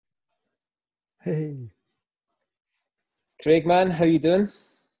Hey, Craig, man, how you doing?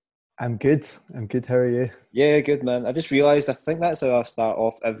 I'm good. I'm good. How are you? Yeah, good, man. I just realised I think that's how I start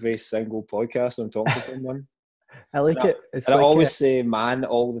off every single podcast when I'm talking to someone. I And like I, it. It's and I like always say man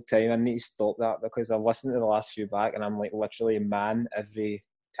all the time. I need to stop that because I've listened to the last few back and I'm like literally man every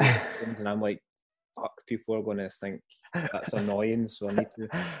 2 seconds. And I'm like, fuck, people are going to think that's annoying. So I need to.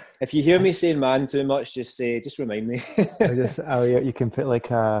 If you hear me saying man too much, just remind me. yeah, you can put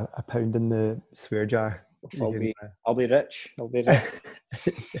like a pound in the swear jar. You I'll can. be, I'll be rich. I'll be rich.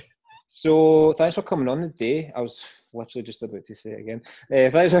 So thanks for coming on today. I was literally just about to say it again.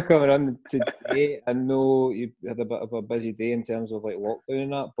 Thanks for coming on today. I know you had a bit of a busy day in terms of like lockdown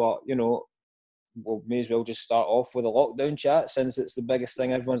and that, but we may as well just start off with a lockdown chat since it's the biggest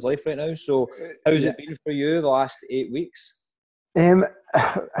thing in everyone's life right now. So how's Yeah. it been for you the last 8 weeks? Um,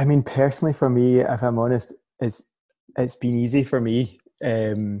 I mean, personally, for me, if I'm honest, it's been easy for me.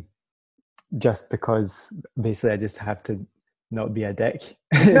 Just because basically I just have to not be a dick,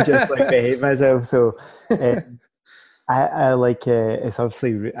 just like behave myself. So, um, I like it's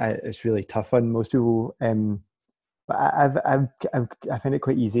obviously it's really tough on most people. But I find it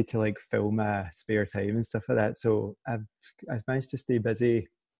quite easy to like fill my spare time and stuff like that. So I've managed to stay busy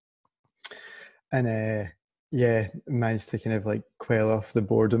and yeah, managed to kind of like quail off the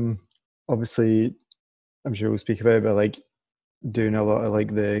boredom. Obviously, I'm sure we'll speak about it, but like doing a lot of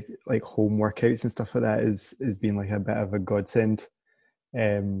like the like home workouts and stuff like that is been like a bit of a godsend.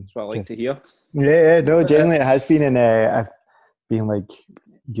 That's what I like Just to hear. yeah, no, generally it has been, and I've been like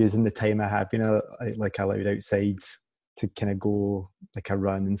using the time I have been like allowed outside to kind of go like a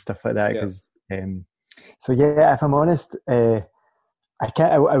run and stuff like that. Yeah. Because so yeah, if I'm honest, I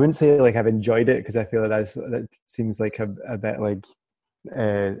can't. I wouldn't say like I've enjoyed it because I feel like that seems like a bit like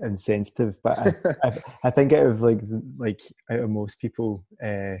insensitive. But I think out of like out of most people,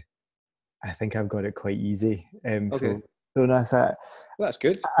 I think I've got it quite easy. Okay. So that's that. Well, that's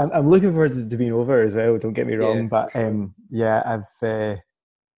good. I'm looking forward to being over as well. Don't get me Yeah, wrong, for but sure. yeah,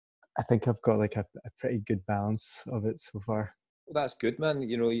 I think I've got like a pretty good balance of it so far. Well, that's good, man.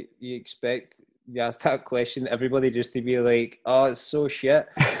 You expect you ask that question, everybody just to be like, "Oh, it's so shit."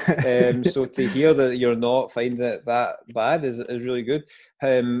 So to hear that you're not finding it that bad is really good.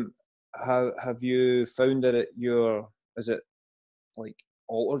 Have you found that is it like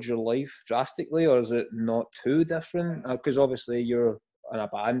altered your life drastically, or is it not too different? Because obviously you're in a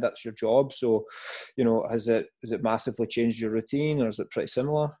band, that's your job. So, has it massively changed your routine, or is it pretty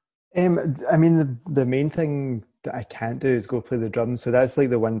similar? I mean, the main thing that I can't do is go play the drums. So that's like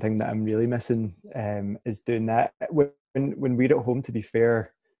the one thing that I'm really missing. Is doing that when we're at home. To be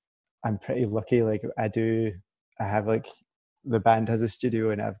fair, I'm pretty lucky. Like I have like the band has a studio,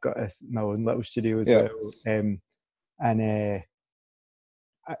 and I've got my own little studio as Yeah, well. And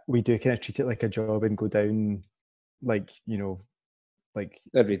we do kind of treat it like a job and go down, like like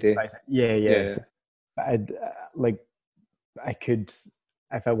every day. yeah, yeah. Yeah. So I'd like I could,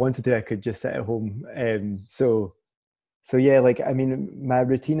 if I wanted to, I could just sit at home. So yeah, like I mean, my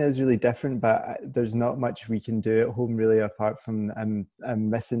routine is really different, but there's not much we can do at home really, apart from I'm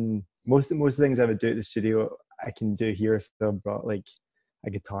missing most of the things I would do at the studio. I can do here, so I've brought like a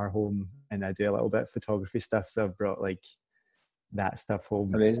guitar home, and I do a little bit of photography stuff, so I've brought like that stuff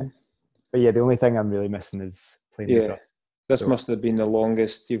home. Amazing. But yeah, the only thing I'm really missing is playing the Yeah. drum. This So must have been the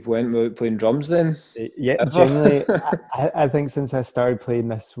longest you've went without playing drums then, yeah, ever. genuinely, I think since I started playing,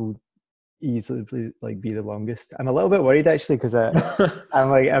 this will easily like be the longest. I'm a little bit worried actually because I'm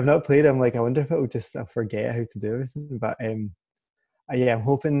like I've not played. I'm like I wonder if it will just I'll forget how to do everything. But yeah, I'm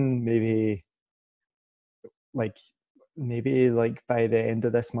hoping like maybe like by the end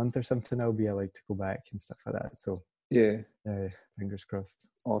of this month or something, I'll be allowed to go back and stuff like that. So Yeah. fingers crossed.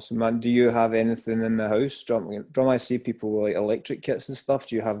 Awesome, man. Do you have anything in the house? Drum, I see people with like electric kits and stuff.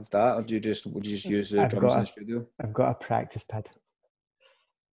 Do you have that, or would you just use the I've drums got in a the studio, I've got a practice pad.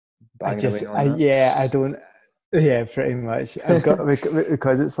 banging away I on that? yeah I don't yeah pretty much I've got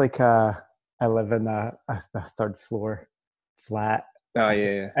because it's like I live in a third floor flat. Oh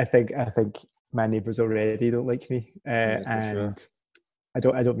yeah, I think my neighbors already don't like me, yeah, yeah, for sure. and I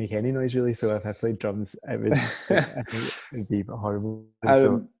don't make any noise really. So if I played drums, I think it'd be horrible. I, So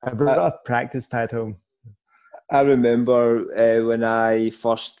rem- I brought I a practice pad home. I remember when I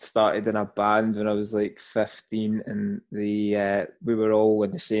first started in a band when I was like 15, and the we were all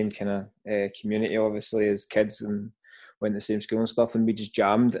in the same kind of community, obviously as kids, and went to the same school and stuff, and we just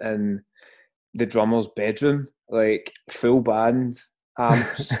jammed in the drummer's bedroom, like full band,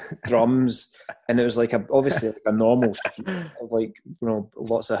 amps, drums, and it was like obviously like a normal street of like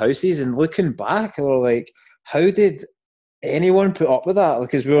lots of houses. And looking back, we were like, how did anyone put up with that?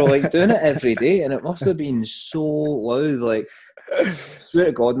 Because we were like doing it every day, and it must have been so loud. Like, swear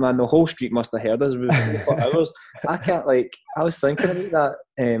to God, man, the whole street must have heard us. We were doing it for hours. I can't, like, I was thinking about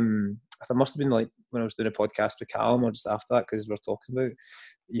that. It must have been like when I was doing a podcast with Callum or just after that, because we were talking about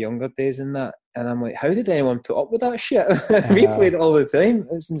younger days and that. And I'm like, how did anyone put up with that shit? We played it all the time.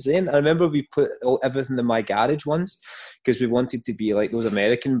 It's insane. I remember we put everything in my garage once because we wanted to be like those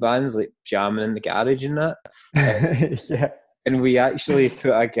American bands, like jamming in the garage and that. Yeah. And we actually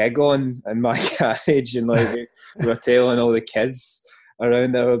put a gig on in my garage, and like we were telling all the kids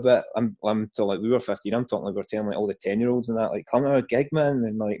around there a bit. I'm talking like we were 15. I'm talking like we were telling like all the 10-year-olds and that, like, come to our gig, man,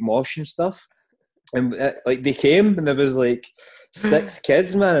 and like mosh and stuff. And like they came, and there was like 6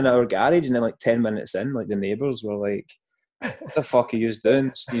 kids, man, in our garage, and then like 10 minutes in, like the neighbours were like, "What the fuck are you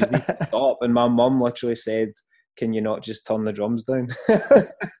doing? You need to stop." And my mum literally said, "Can you not just turn the drums down?"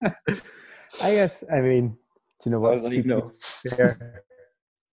 I guess, I mean, do you know I what, was like, Steve, to "No." be fair,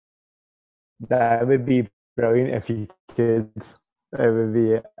 that would be brilliant if you could. It would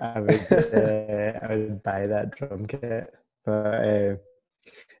be, I would buy that drum kit. But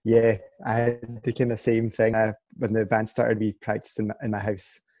yeah, I had the kind of same thing when the band started. We practiced in my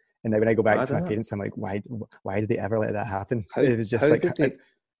house, and then when I go back Mad, to my isn't it? parents, I'm like, why did they ever let that happen? How It was just how like, did they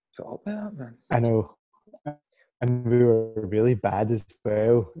put up with that, man? I know, and we were really bad as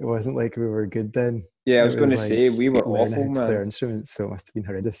well. It wasn't like we were good then. Yeah, I It was going was to like say we were learning awful, how to play our man. instruments, so it must have been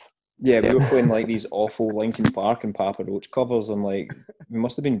horrendous. Yeah, we were playing like these awful Linkin Park and Papa Roach covers, and like we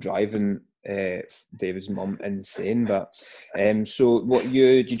must have been driving David's mum insane. But so what do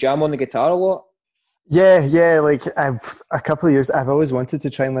you jam on the guitar a lot? Yeah, like I've a couple of years. I've always wanted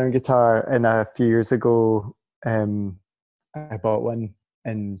to try and learn guitar, and a few years ago, um, I bought one,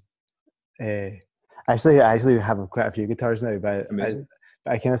 and uh, I actually have quite a few guitars now, Amazing.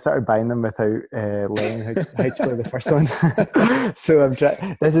 but I kind of started buying them without learning how to play the first one. So I'm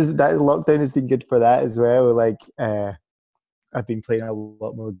trying. That lockdown has been good for that as well. Like I've been playing a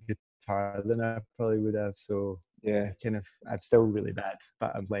lot more guitar than I probably would have. So Yeah. I'm still really bad,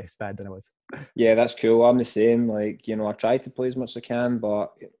 but I'm less bad than I was. Yeah, that's cool. I'm the same. Like, I try to play as much as I can,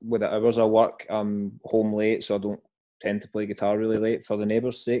 but with the hours I work, I'm home late, so I don't tend to play guitar really late for the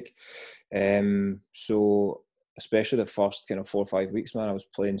neighbours' sake. So especially the first kind of 4 or 5 weeks, man, I was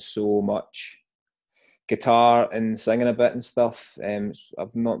playing so much guitar and singing a bit and stuff.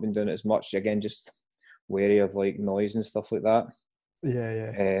 I've not been doing it as much again, just wary of like noise and stuff like that.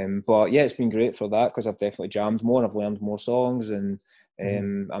 Yeah. But yeah, it's been great for that because I've definitely jammed more. I've learned more songs, and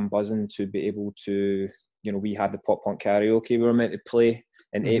Mm-hmm. I'm buzzing to be able to. We had the pop punk karaoke we were meant to play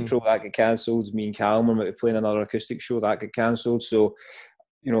in Mm-hmm. April, that got cancelled. Me and Callum were meant to play in another acoustic show, that got cancelled. So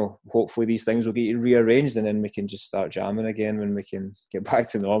hopefully these things will get rearranged, and then we can just start jamming again when we can get back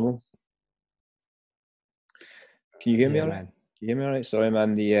to normal. Can you hear me Yeah, all right? man. Can you hear me all right? Sorry,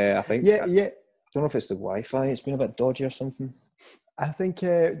 man. I think Yeah, I yeah. don't know if it's the Wi-Fi. It's been a bit dodgy or something. I think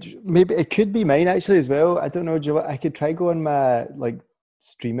maybe it could be mine actually as well. I don't know. Do you I could try go on my like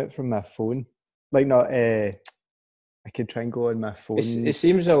stream it from my phone. Like not. I could try and go on my It phone's.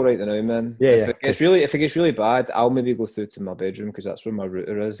 seems all right now, man. Yeah. Cool. If it gets really bad, I'll maybe go through to my bedroom because that's where my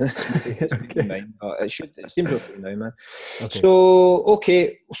router is. It's maybe Okay. mine, but it seems okay now, man. Okay. So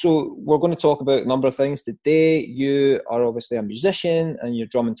okay, so we're going to talk about a number of things today. You are obviously a musician and you're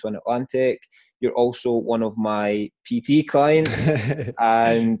drumming Twin Atlantic. You're also one of my PT clients,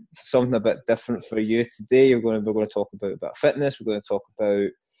 and something a bit different for you today. We're going to talk about a bit of fitness. We're going to talk about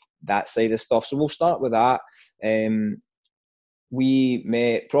that side of stuff. So we'll start with that. We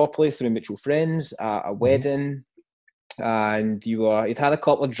met properly through mutual friends at a Mhm. wedding, and you'd had a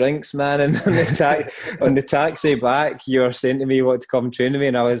couple of drinks, man, and on the taxi back, you were saying to me you want to come train with me,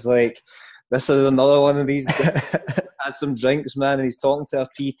 and I was like, this is another one of these days. Had some drinks, man, and he's talking to a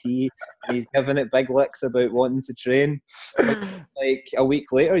PT, and he's giving it big licks about wanting to train. And like a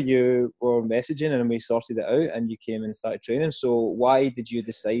week later, you were messaging, and we sorted it out, and you came and started training. So why did you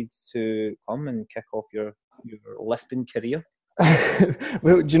decide to come and kick off your lifting career?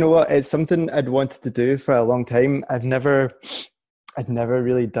 Well, do you know what? It's something I'd wanted to do for a long time. I'd never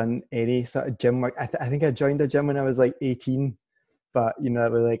really done any sort of gym work. I think I joined a gym when I was like 18, but it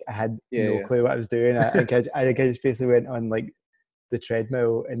was like I had no Yeah, clue what I was doing. I think I just basically went on like the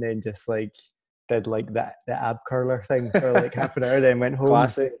treadmill and then just like did like that the ab curler thing for like half an hour, then went home.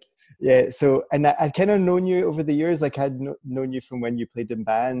 classic. Yeah, so and I'd kind of known you over the years. Like I'd known you from when you played in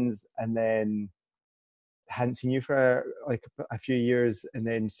bands, and then hadn't seen you for like a few years, and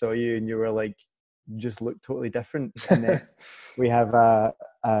then saw you, and you were like just looked totally different. And then we have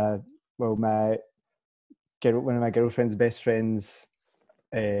well, one of my girlfriend's best friends,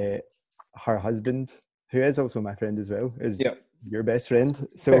 her husband who is also my friend as well, is Yeah. your best friend.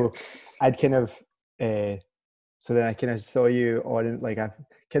 So I'd kind of, so then I kind of saw you on, like I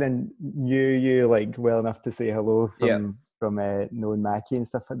kind of knew you like well enough to say hello Yeah. from knowing Mackie and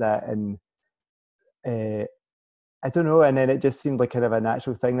stuff like that, and uh, I don't know, and then it just seemed like kind of a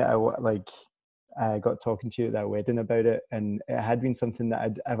natural thing that like I got talking to you at that wedding about it, and it had been something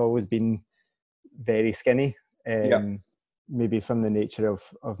that I've always been very skinny, Yeah. maybe from the nature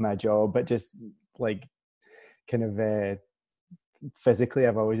of my job, but just like kind of physically,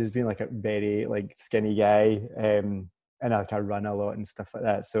 I've always just been like a very like skinny guy, and like I run a lot and stuff like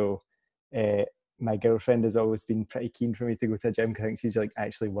that. So uh, my girlfriend has always been pretty keen for me to go to a gym, because I think she's like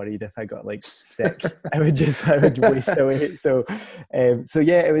actually worried if I got like sick, I would waste away. So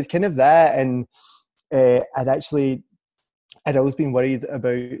yeah, it was kind of that, and I'd always been worried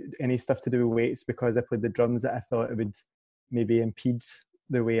about any stuff to do with weights, because I played the drums, that I thought it would maybe impede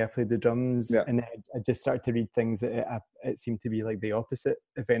the way I played the drums. Yeah. And then I just started to read things that it seemed to be like the opposite.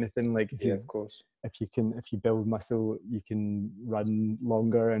 If anything, like Yeah, of course. if you build muscle, you can run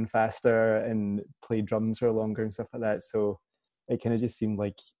longer and faster and play drums for longer and stuff like that. So it kind of just seemed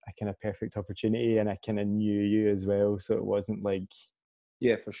like a kind of perfect opportunity, and I kind of knew you as well, so it wasn't like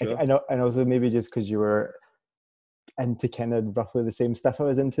Yeah, for sure. I know, and also maybe just because you were into kind of roughly the same stuff I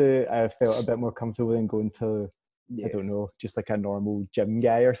was into, I felt a bit more comfortable in going to, I Yeah. don't know, just like a normal gym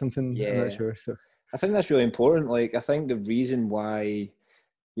guy or something. I'm not Yeah. sure. So I think that's really important. Like, I think the reason why,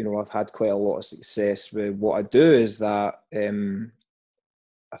 I've had quite a lot of success with what I do is that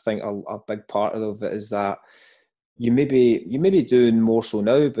I think a big part of it is that you may be doing more so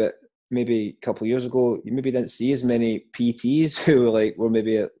now, but maybe a couple of years ago you maybe didn't see as many PTs who were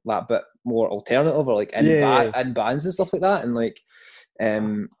maybe that bit more alternative, or like yeah, in bands and stuff like that. And like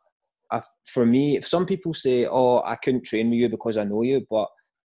um for me, if some people say, "Oh, I couldn't train with you because I know you," but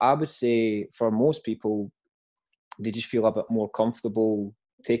I would say for most people, they just feel a bit more comfortable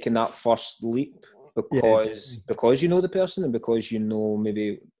taking that first leap yeah, because you know the person, and because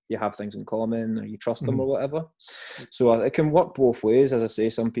maybe you have things in common, or you trust them, mm-hmm. or whatever. So it can work both ways. As I say,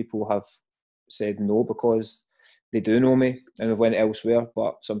 some people have said no because they do know me and have went elsewhere,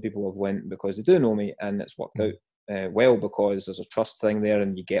 but some people have went because they do know me and it's worked out well, because there's a trust thing there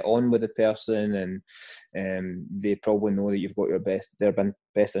and you get on with the person, and they probably know that you've got their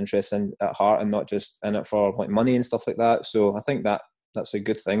best interests at heart, and not just in it for like money and stuff like that. So I think that's a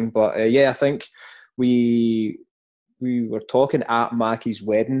good thing. But yeah, I think we were talking at Mackie's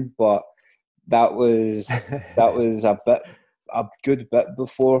wedding, but that was a good bit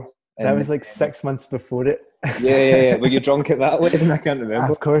before. That And was like 6 months before it. yeah. Were you drunk at that wedding? I can't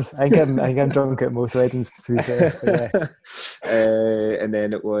remember. Of course, I think I'm drunk at most weddings, to be fair. But yeah, And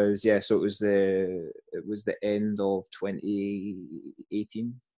then it was, yeah. So it was the end of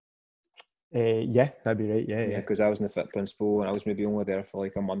 2018. yeah, that'd be right. Yeah, Yeah, yeah. because I was in the fit principal and I was maybe only there for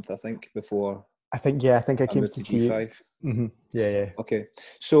like a month, I think, before I think I I came moved to to see you. G5. Mm-hmm. Yeah, yeah. Okay,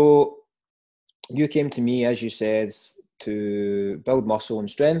 so you came to me, as you said, to build muscle and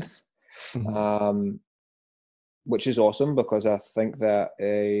strength, Mm-hmm. um, which is awesome, because I think that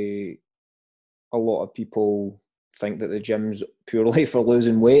a lot of people think that the gym's purely for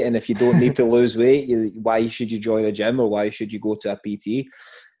losing weight, and if you don't need to lose weight, why should you join a gym, or why should you go to a PT?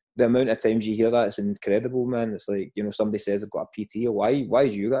 The amount of times you hear that is incredible, man. It's like, somebody says I've got a PT, or why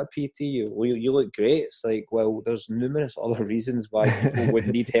do you got a PT? You look great. It's like, well, there's numerous other reasons why people would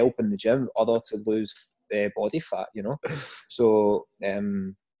need help in the gym other to lose body fat. So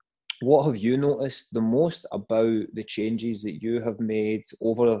what have you noticed the most about the changes that you have made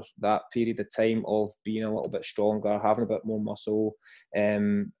over that period of time of being a little bit stronger, having a bit more muscle,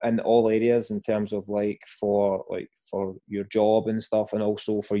 in all areas, in terms of for your job and stuff, and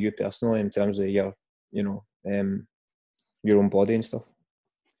also for you personally in terms of your own body and stuff?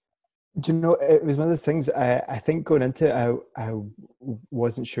 Do you know, it was one of those things, I think going into it, I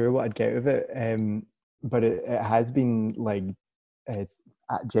wasn't sure what I'd get out of it. But it has been like uh,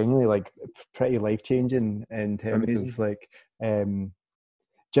 genuinely like pretty life changing in terms Amazing. of like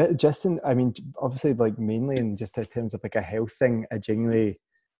just in, I mean, obviously like mainly in just in terms of like a health thing. I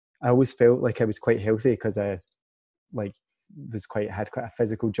always felt like I was quite healthy, because I like had quite a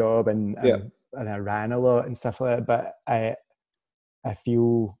physical job, Yeah. and I ran a lot and stuff like that. But I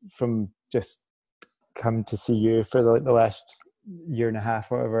feel from just come to see you for the last year and a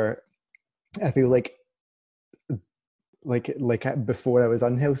half, or whatever, I feel like before I was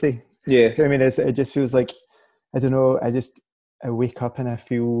unhealthy. Yeah. I mean, it just feels like, I don't know. I wake up and I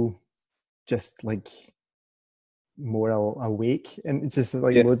feel just like more awake, and it's just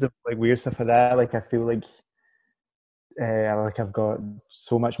like Yeah. loads of like weird stuff like that. Like I feel like I've got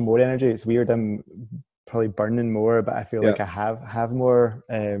so much more energy. It's weird. probably burning more, but I feel Yeah. like I have more.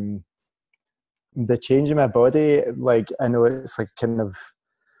 The change in my body, like I know it's like kind of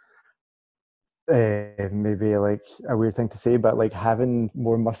maybe like a weird thing to say, but like having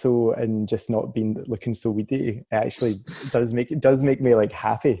more muscle and just not being looking so weedy actually does make me like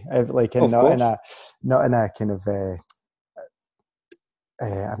happy. Like and Of course. not in a kind of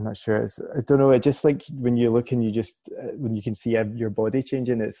I'm not sure. I don't know. It just like when you look and you just when you can see your body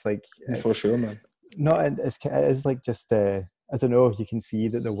changing, it's like For it's sure, man. not. It's like just I don't know. You can see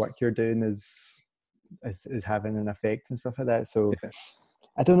that the work you're doing is having an effect and stuff like that. So Yeah.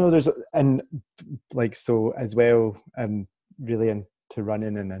 I don't know. There's and like so as well. I'm really into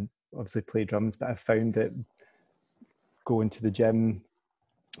running and then obviously play drums, but I've found that going to the gym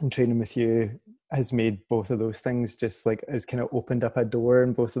and training with you has made both of those things just like it's kind of opened up a door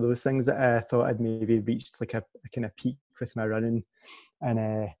in both of those things that I thought I'd maybe reached like a kind of peak with my running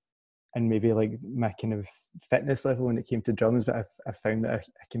and maybe like my kind of fitness level when it came to drums, but I've found that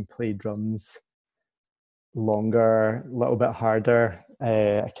I can play drums longer, a little bit harder.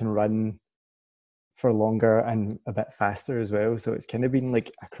 I can run for longer and a bit faster as well. So it's kind of been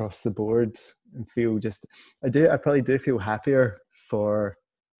like across the board and feel just I probably do feel happier for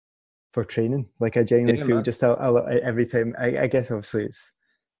training. Like I genuinely Yeah, feel man. just every time. I guess obviously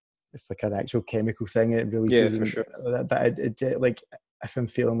it's like an actual chemical thing. It Yeah, releases for and sure. but like if I'm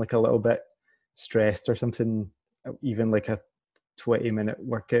feeling like a little bit stressed or something, even like a 20-minute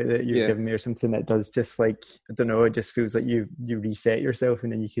workout that you're Yeah. giving me or something that does just like I don't know, it just feels like you reset yourself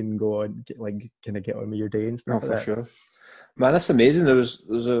and then you can go on like kind of get on with your day and stuff No, like for that. sure. Man, that's amazing. There's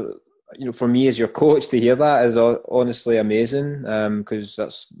a, for me as your coach to hear that is honestly amazing. Because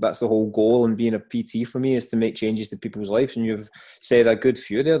that's the whole goal in being a PT for me is to make changes to people's lives. And you've said a good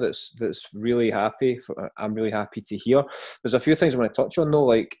few there. That's really happy. I'm really happy to hear. There's a few things I want to touch on though.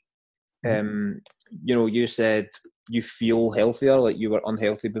 Like, Mm-hmm. you said you feel healthier, like you were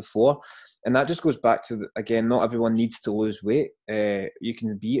unhealthy before. And that just goes back to again, not everyone needs to lose weight. You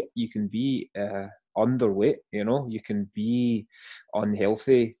can be underweight. You can be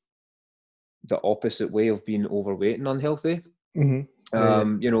unhealthy the opposite way of being overweight and unhealthy. Mm-hmm.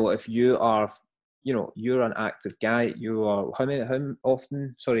 Yeah, If you are, you're an active guy. You are how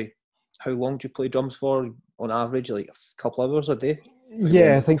often? Sorry, how long do you play drums for on average? Like a couple hours a day. Like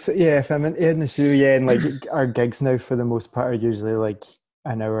yeah, I long. think so. Yeah, if I'm in the studio, yeah, and like our gigs now for the most part are usually like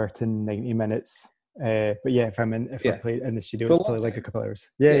an hour to 90 minutes. But yeah, if we're Yeah, playing in the studio, for it's a long probably like a time. couple hours.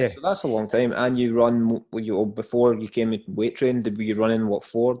 Yeah, Yeah, yeah, so that's a long time. And you run, before you came in weight training, were you running what,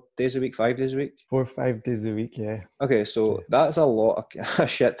 4 days a week, 5 days a week? 4 or 5 days a week. Yeah, Okay, yeah. so that's a lot of a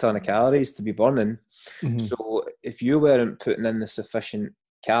shit ton of calories to be burning. Mm-hmm. So if you weren't putting in the sufficient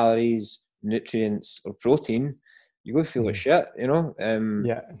calories, nutrients, or protein, you're going to feel like Mm-hmm. shit.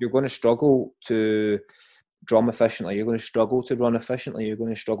 Yeah. You're going to struggle to drum efficiently. You're going to struggle to run efficiently. You're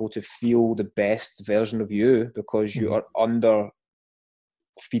going to struggle to feel the best version of you because you Mm-hmm. are under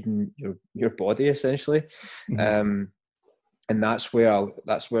feeding your body essentially. Mm-hmm. Um, and that's where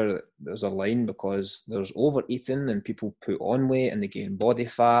there's a line, because there's overeating and people put on weight and they gain body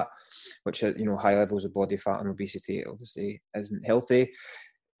fat, which high levels of body fat and obesity obviously isn't healthy.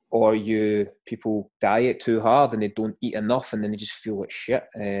 Or people diet too hard and they don't eat enough, and then they just feel like shit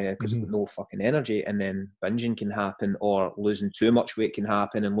because they've Mm-hmm. got no fucking energy, and then binging can happen, or losing too much weight can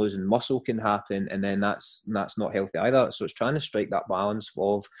happen, and losing muscle can happen, and then that's not healthy either. So it's trying to strike that balance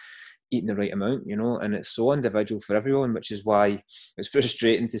of eating the right amount, and it's so individual for everyone, which is why it's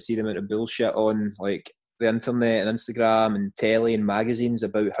frustrating to see the amount of bullshit on like the internet and Instagram and telly and magazines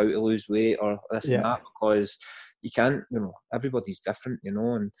about how to lose weight or this and Yeah. that, because you can't, everybody's different,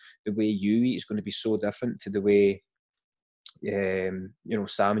 and the way you eat is going to be so different to the way, Sam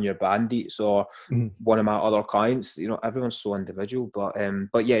and your band eats, or Mm-hmm. one of my other clients. Everyone's so individual,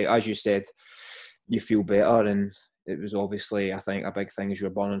 but yeah, as you said, you feel better, and it was obviously, I think, a big thing is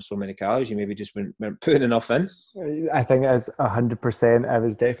you're burning so many calories, you maybe just weren't putting enough in, I think as 100%. I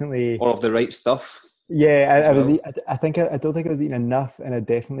was definitely or of the right stuff yeah. as I was. well. I think I don't think I was eating enough, and I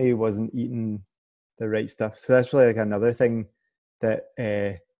definitely wasn't eating the right stuff. So that's probably like another thing that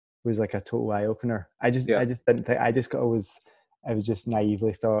was like a total eye opener. Yeah, I just didn't think. I was just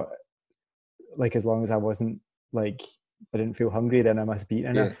naively thought like as long as I wasn't like I didn't feel hungry, then I must be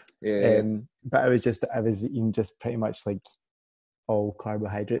eating yeah, enough. yeah, yeah, But I was eating just pretty much like all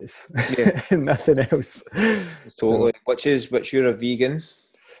carbohydrates, yeah. nothing else. So Totally. Which you're a vegan.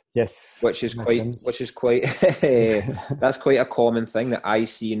 Yes, which is my quite, Sims. that's quite a common thing that I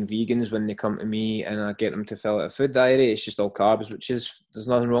see in vegans when they come to me and I get them to fill out a food diary. It's just all carbs, which is, there's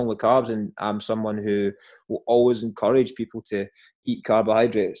nothing wrong with carbs, and I'm someone who will always encourage people to eat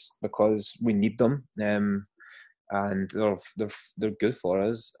carbohydrates because we need them, and they're good for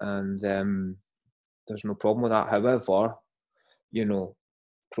us, and there's no problem with that. However, you know,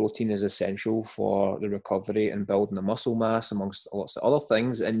 protein is essential for the recovery and building the muscle mass amongst lots of other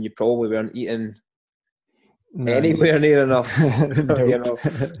things, and you probably weren't eating No, anywhere near enough, you nope. know,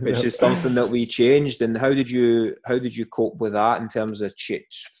 which Nope. is something that we changed. And how did you cope with that in terms of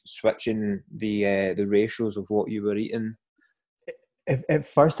switching the ratios of what you were eating? At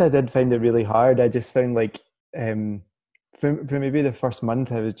first, I did find it really hard. I just found like, for maybe the first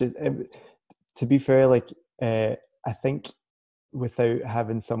month, I was just, to be fair, like, I think without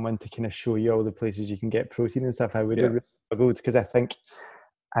having someone to kind of show you all the places you can get protein and stuff, I would have Yeah, really struggled, because I think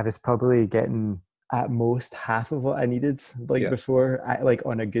I was probably getting at most half of what I needed, like yeah, before, like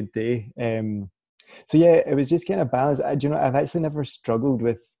on a good day. So yeah, it was just kind of balanced. Do you know, I've actually never struggled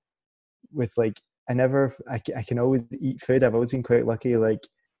with like, I can always eat food. I've always been quite lucky. Like,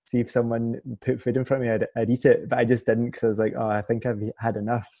 see if someone put food in front of me, I'd eat it, but I just didn't, because I was like, oh, I think I've had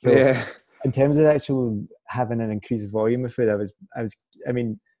enough. So yeah, in terms of actual having an increased volume of food, I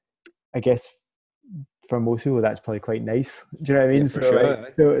mean, I guess for most people that's probably quite nice. Do you know what I yeah, mean? for So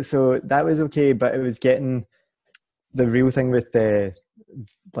like, sure. so that was okay, but it was getting, the real thing with the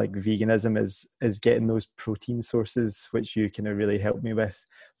like veganism is getting those protein sources, which you kind of really helped me with,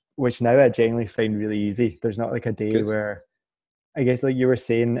 which now I generally find really easy. There's not like a day Good. where, I guess like you were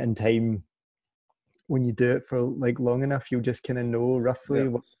saying, in time, when you do it for like long enough, you'll just kind of know Yeah, roughly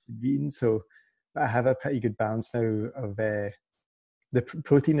what you're eating. So I have a pretty good balance now of the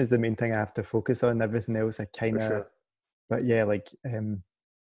protein is the main thing I have to focus on. Everything else I for kind of, sure. but yeah, like,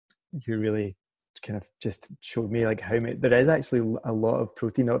 you really kind of just showed me like how many, there is actually a lot of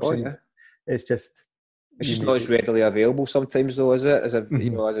protein Oh yeah. options. It's just, It's you just not maybe, as readily available sometimes, though, is it? As a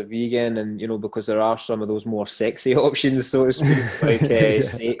mhm. as a vegan, and because there are some of those more sexy options, so to speak, like Yeah.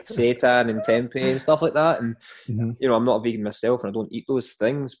 seitan and tempeh and stuff like that. And Hmm. I'm not a vegan myself, and I don't eat those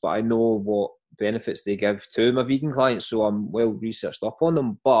things, but I know what benefits they give to my vegan clients, so I'm well researched up on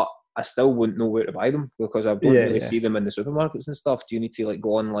them. But I still wouldn't know where to buy them because I don't Yeah, really yeah. see them in the supermarkets and stuff. Do you need to like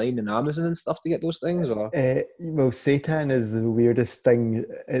go online and Amazon and stuff to get those things, or? Well, seitan is the weirdest thing.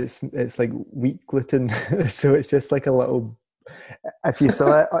 It's like wheat gluten, so it's just like a little. If you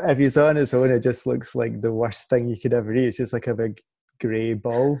saw it on its own, it just looks like the worst thing you could ever eat. It's just like a big grey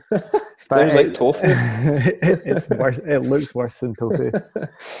ball, but Sounds like tofu. it's worse. It looks worse than tofu.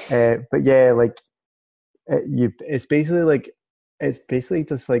 But yeah, like, it's basically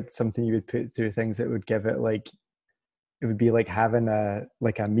just like something you would put through things that would give it like, it would be like having a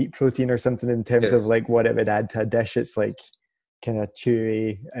meat protein or something, in terms Yeah. of like what it would add to a dish. It's like kind of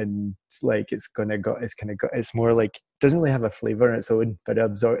chewy, and it's like it's more like, doesn't really have a flavor on its own, but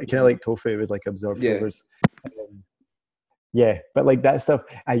it kind of like tofu would like absorb Yeah. flavors. Yeah, but like that stuff,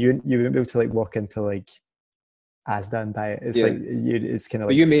 you wouldn't be able to like walk into like Asda and buy it. It's like Yeah. it's kind of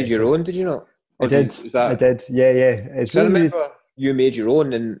But like you made your specialist. own, did you not? I Or did, is I that? did. Yeah, yeah. It's Because I really, really. remember you made your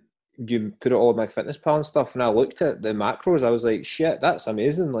own and you put it all in my fitness pal and stuff, and I looked at the macros. I was like, shit, that's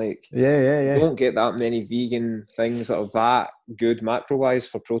amazing. Like, Yeah, yeah, you yeah. don't get that many vegan things that are that good macro wise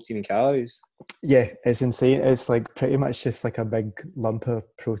for protein and calories. Yeah, it's insane. It's like pretty much just like a big lump of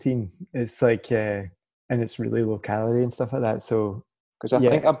protein. It's like, and it's really low calorie and stuff like that. So Because I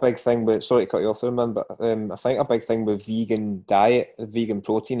think yeah, a big thing with, sorry to cut you off there, man, but I think a big thing with vegan diet, vegan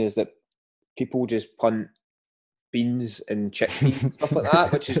protein, is that people just punt beans and chickpeas and stuff like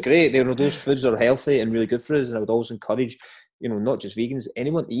that, which is great. Those foods are healthy and really good for us, and I would always encourage, not just vegans,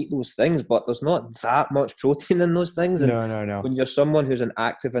 anyone to eat those things. But there's not that much protein in those things, and no, no, no. when you're someone who's an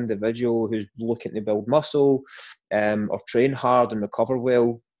active individual who's looking to build muscle, or train hard and recover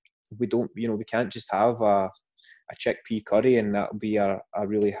well, we don't, we can't just have a chickpea curry and that'll be a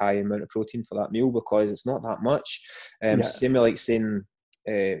really high amount of protein for that meal, because it's not that much. Yeah. Same like saying,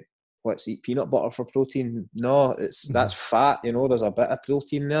 let's eat peanut butter for protein. No, that's Mhm. fat. There's a bit of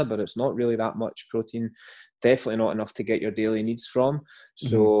protein there, but it's not really that much protein. Definitely not enough to get your daily needs from. Mhm.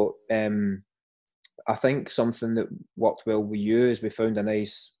 So I think something that worked well with you is we found a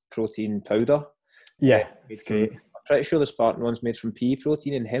nice protein powder, Yeah, made it's from. great. I'm pretty sure the Spartan one's made from pea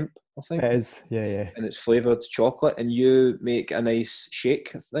protein and hemp, I think, It is. Yeah, yeah. and it's flavoured chocolate. And you make a nice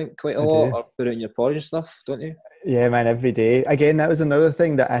shake, I think, quite a I lot, do. or put it in your porridge and stuff, don't you? Yeah, man, every day. Again, that was another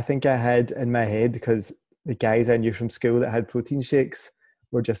thing that I think I had in my head, because the guys I knew from school that had protein shakes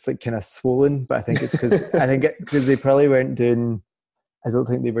were just like kind of swollen. But I think it's because they probably weren't doing I don't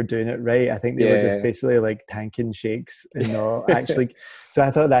think they were doing it right. I think they were just Yeah, basically like tanking shakes and not actually. So I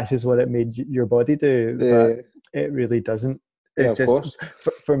thought that's just what it made your body do, but yeah, it really doesn't. yeah, It's of just course.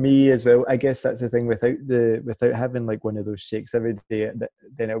 for me as well. I guess that's the thing without having like one of those shakes every day,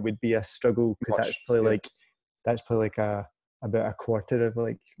 then it would be a struggle because Much, yeah, that's probably like a about a quarter of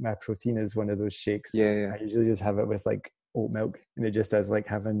like my protein is one of those shakes. yeah, yeah. I usually just have it with like oat milk, and it just is like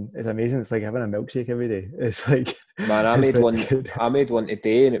having it's amazing. It's like having a milkshake every day. It's like Man, I it's made really one. good. I made one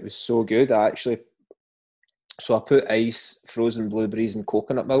today, and it was so good. So I put ice, frozen blueberries, and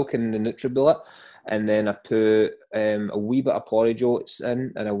coconut milk in the NutriBullet, and then I put a wee bit of porridge oats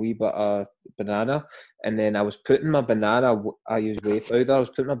in and a wee bit of banana, and then I was putting my banana. I use whey powder. I was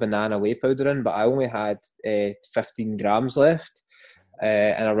putting my banana whey powder in, but I only had 15 grams left.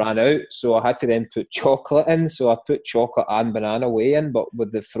 And I ran out, so I had to then put chocolate in. So I put chocolate and banana whey in, but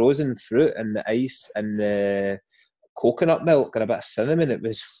with the frozen fruit and the ice and the coconut milk and a bit of cinnamon, it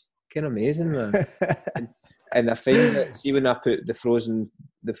was fucking amazing, man. And, and I find that see when I put the frozen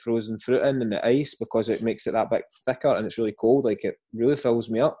fruit in and the ice, because it makes it that bit thicker and it's really cold, like it really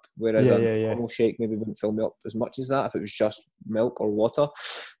fills me up. Whereas Yeah, a yeah, yeah. normal shake maybe wouldn't fill me up as much as that if it was just milk or water.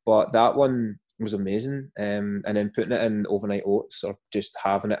 But that one was amazing. And then putting it in overnight oats or just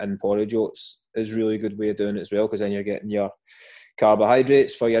having it in porridge oats is a really good way of doing it as well, because then you're getting your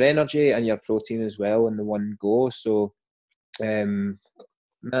carbohydrates for your energy and your protein as well in the one go. So man,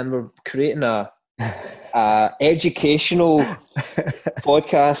 we're creating a educational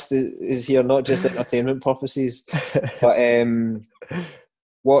podcast is here, not just entertainment purposes. But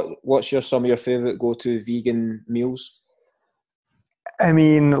what's some of your favourite go-to vegan meals? I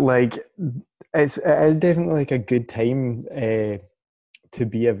mean, like it is definitely like a good time to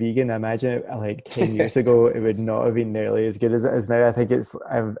be a vegan. I imagine like 10 years ago, it would not have been nearly as good as it is now. I think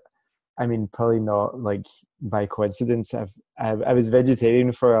I mean, probably not like by coincidence. I was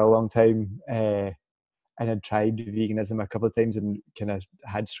vegetarian for a long time, and had tried veganism a couple of times and kind of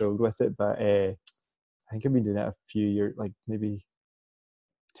had struggled with it. But I think I've been doing it a few years, like maybe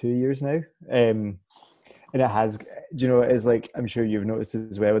 2 years now. And it has, do you know, it is like, I'm sure you've noticed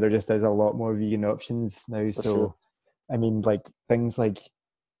as well, there just is a lot more vegan options now. For sure. So, I mean, like things like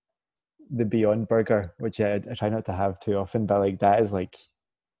the Beyond Burger, which I try not to have too often, but like that is like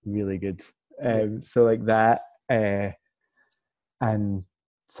really good. Yeah. So like that, and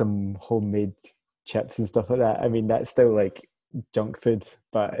some homemade chips and stuff like that. I mean, that's still like junk food,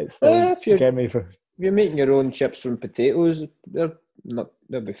 but it's still If you're get me for. if you're making your own chips from potatoes, they'll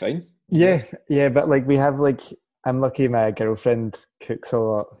be fine. Yeah. Yeah, yeah, but like we have like I'm lucky my girlfriend cooks a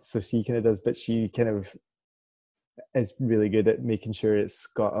lot, so she kind of does, but she kind of is really good at making sure it's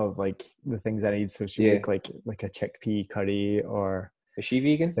got of like the things I need. So she'll Yeah. make like a chickpea curry or Is she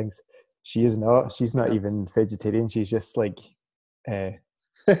vegan? things. She is not. She's not No. even vegetarian. She's just like uh,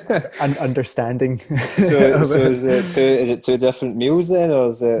 understanding So of it. is it two different meals then, or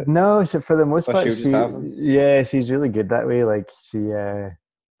is it? No, so for the most Or part, she'll just have them? yeah, she's really good that way. Like she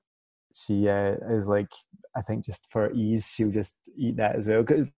is like, I think just for ease, she'll just eat that as well.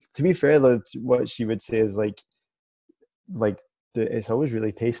 'Cause to be fair, though, what she would say is like it's always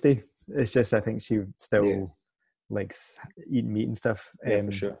really tasty. It's just I think she Yeah. still likes eating meat and stuff. Yeah,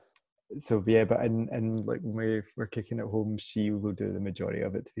 for sure. So yeah, but and like when we're cooking at home, she will do the majority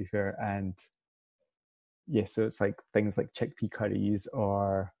of it. To be fair, and yeah, so it's like things like chickpea curries,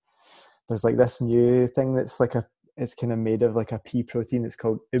 or there's like this new thing that's like it's kind of made of like a pea protein. It's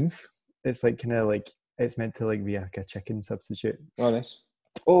called oomph. It's like kind of like it's meant to like be like a chicken substitute. Oh, nice.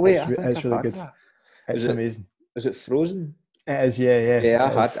 Oh wait, I think It's I've really had good. that. Is It's it amazing. is it frozen? It is, yeah, yeah.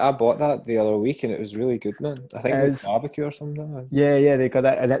 Yeah, It is. I bought that the other week and it was really good, man. I think It it was is. barbecue or something. Yeah, yeah. They got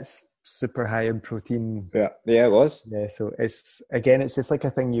that, and it's super high in protein. Yeah, yeah, it was. Yeah, so it's again, it's just like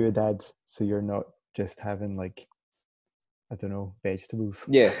a thing you would add, so you're not just having like I don't know vegetables.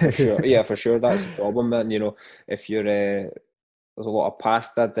 Yeah, for sure. Yeah, for sure. That's the problem, man. You know, if you're there's a lot of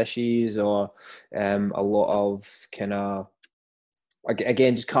pasta dishes or a lot of kind of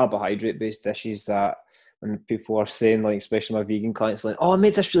again just carbohydrate based dishes that when people are saying like, especially my vegan clients, like, oh, I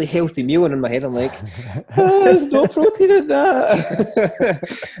made this really healthy meal, and in my head I'm like, there's no protein in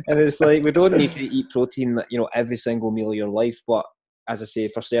that. And it's like we don't need to eat protein, you know, every single meal of your life, but as I say,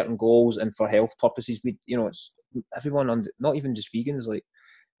 for certain goals and for health purposes, we, you know, it's everyone on, not even just vegans, like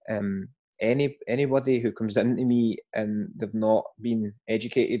um, anybody who comes into me and they've not been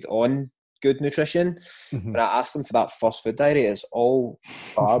educated on good nutrition, Mhm. when I ask them for that first food diary, it's all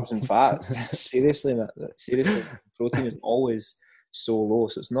carbs and fats. Seriously, man, seriously, protein is always so low.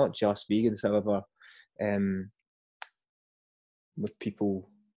 So it's not just vegans, however, with people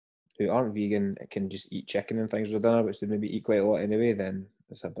who aren't vegan can just eat chicken and things with dinner, which they maybe eat quite a lot anyway, then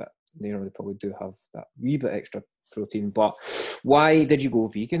it's a bit, you know, they probably do have that wee bit extra protein. But why did you go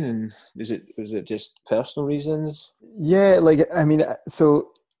vegan? And was it just personal reasons? Yeah, like I mean,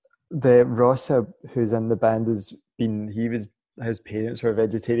 so the Rossa who's in the band his parents were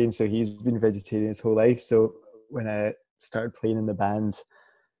vegetarian, so he's been vegetarian his whole life. So when I started playing in the band,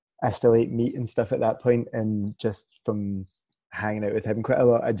 I still ate meat and stuff at that point, and just from hanging out with him quite a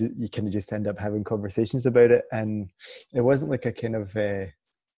lot, you kind of just end up having conversations about it, and it wasn't like a kind of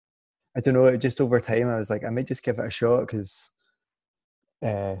I don't know, just over time I was like I might just give it a shot because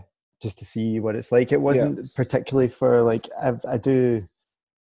uh, just to see what it's like. It Yeah, wasn't particularly for like I do.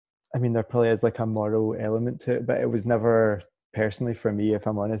 I mean, there probably is like a moral element to it, but it was never personally for me. If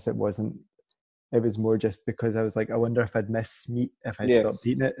I'm honest, it wasn't. It was more just because I was like, I wonder if I'd miss meat if I'd yeah, stopped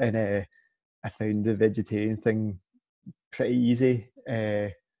eating it, and I found the vegetarian thing pretty easy,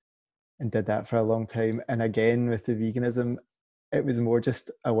 and did that for a long time. And again, with the veganism, it was more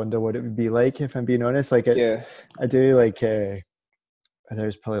just I wonder what it would be like if I'm being honest. Like yeah, I do like.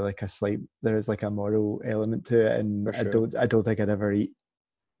 There's probably like there's like a moral element to it, and for sure. I don't think I'd ever eat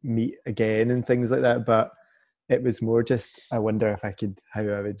meet again and things like that. But it was more just I wonder if I could how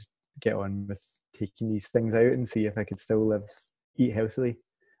I would get on with taking these things out and see if I could still eat healthily.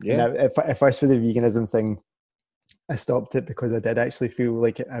 And Yeah, at first with the veganism thing, I stopped it because I did actually feel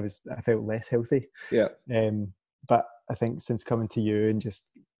like I felt less healthy. yeah, But I think since coming to you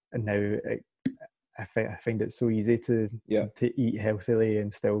and now I find it so easy yeah, to eat healthily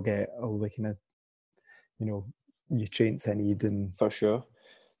and still get all the kind of you know nutrients I need and for sure.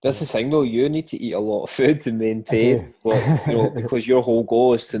 That's yeah. the thing though, you need to eat a lot of food to I do. maintain what, you know, because your whole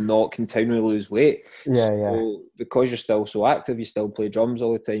goal is to not continually lose weight. Yeah, yeah, So because you're still so active, you still play drums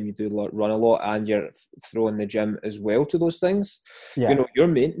all the time, you do run a lot, and you're throwing the gym as well to those things. You yeah, know, your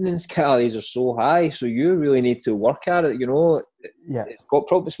maintenance calories are so high, so you really need to work at it. You know, yeah.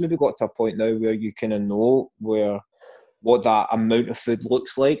 it's maybe got to a point now where you kind of know what that amount of food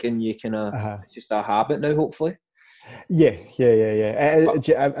looks like, and you kind of, Uh-huh. it's just a habit now, hopefully. Yeah. But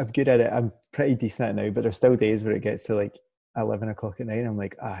I'm good at it. I'm pretty decent at it now, but there's still days where it gets to like 11 o'clock at night. And I'm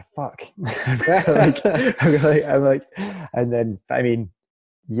like, fuck. I'm like, and then I mean,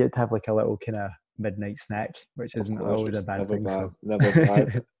 you'd have like a little kind of midnight snack, which of isn't course, always a it's bad never thing. bad, So, never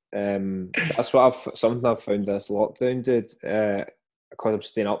bad. That's what something I've found this lockdown, dude. Because I'm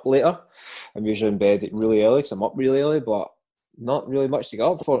staying up later, I'm usually in bed really early because I'm up really early, but not really much to get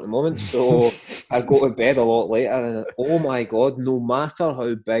up for at the moment. So I go to bed a lot later, and oh my god, no matter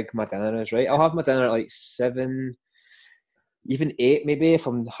how big my dinner is, right? I'll have my dinner at like 7, even 8, maybe if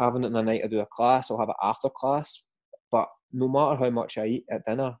I'm having it in the night. I do a class, I'll have it after class. But no matter how much I eat at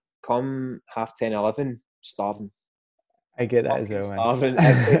dinner, come half 10, 11, starving, I get that as fucking well, man. starving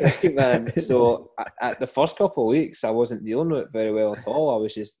every night, man. So at the first couple of weeks, I wasn't dealing with it very well at all. I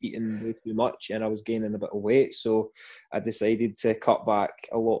was just eating way too much, and I was gaining a bit of weight. So I decided to cut back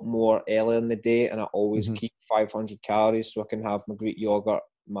a lot more earlier in the day, and I always Mhm. keep 500 calories so I can have my Greek yogurt,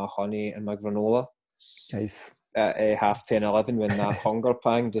 my honey, and my granola Nice. at half 10, 11 when that hunger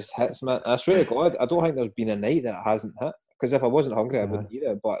pang just hits, man. I swear to God, I don't think there's been a night that it hasn't hit. Because if I wasn't hungry, I Uh, wouldn't eat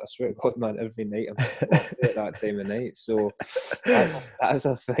it. But I swear to God, man, every night I'm still hungry at that time of night. So that's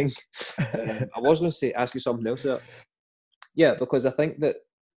a thing. I was going to say, ask you something else there. Yeah, because I think that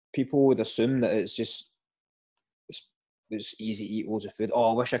people would assume that it's, it's easy to eat loads of food.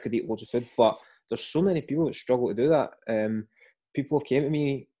 Oh, I wish I could eat loads of food. But there's so many people that struggle to do that. People have came to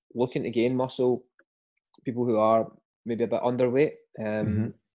me looking to gain muscle, people who are maybe a bit underweight,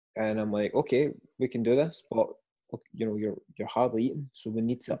 mhm. and I'm like, okay, we can do this, but look, you know, you're hardly eating, so we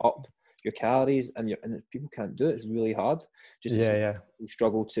need to up your calories, and if people can't do it, it's really hard. Just to Yeah, see yeah. people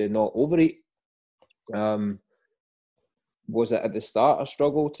struggle to not overeat. Um, was it at the start a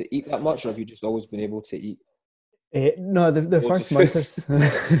struggle to eat that much, or have you just always been able to eat No, the loads of first month or food?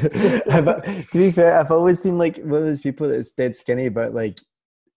 so, to be fair, I've always been like one of those people that's dead skinny, but like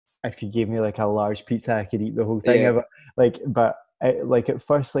if you gave me like a large pizza, I could eat the whole thing. Yeah, But like at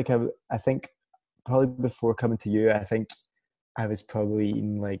first, like I think probably before coming to you, I think I was probably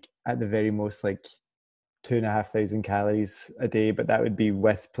eating like at the very most like 2,500 calories a day, but that would be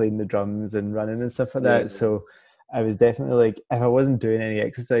with playing the drums and running and stuff like yeah, that. So I was definitely like, if I wasn't doing any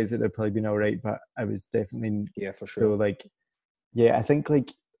exercise, it'd have probably been all right. But I was definitely yeah, for so sure. like, yeah, I think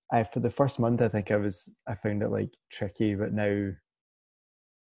like I for the first month, I found it like tricky, but now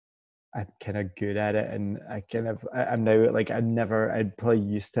I'm kind of good at it, and I'm now like I'd probably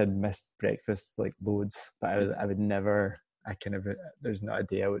used to miss breakfast like loads, but I would never. I kind of there's not a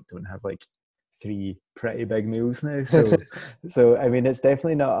day don't have like three pretty big meals now. So I mean, it's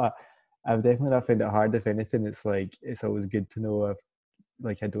definitely not. I've definitely not found it hard. If anything, it's like it's always good to know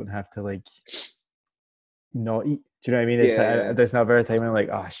like I don't have to like not eat. Do you know what I mean? It's Yeah, like yeah, there's never a time when I'm like,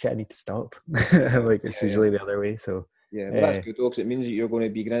 oh shit, I need to stop. Like it's yeah, yeah, usually the other way. So yeah. But that's uh, good though, because it means that you're going to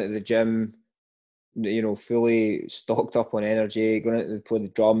be going into the gym, you know, fully stocked up on energy, going into play the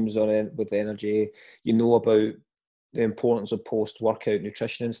drums on it with energy. You know about the importance of post-workout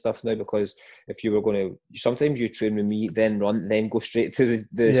nutrition and stuff now, because if you were going to, sometimes you train with me, then run, then go straight to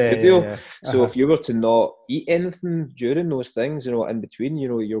the yeah, yeah, studio. yeah. So if you were to not eat anything during those things, you know, in between, you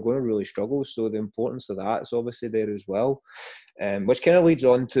know, you're going to really struggle. So the importance of that is obviously there as well. Which kind of leads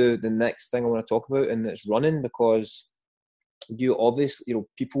on to the next thing I want to talk about, and it's running, because you obviously, you know,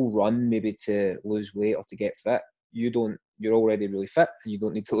 people run maybe to lose weight or to get fit. You don't, you're already really fit and you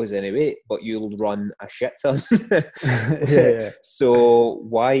don't need to lose any weight, but you'll run a shit ton. Yeah, So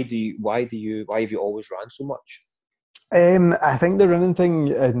why have you always ran so much? yeah. I think the running thing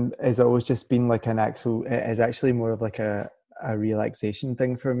has always just been like an actual. It is actually more of like a relaxation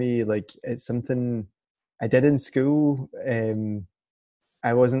thing for me. Like it's something I did in school. I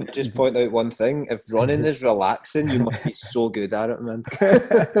I wasn't. just point out one thing: if running is relaxing, you must be so good at it, man.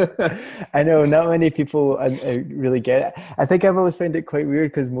 I know not many people really get it. I think I've always found it quite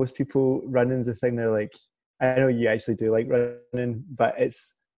weird because most people running's the thing. They're like, I know you actually do like running, but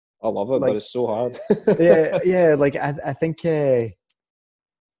it's I love it, but like, it's so hard. yeah, yeah. Like I think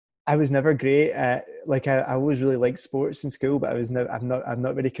I was never great at like I always really liked sports in school, but I was never I'm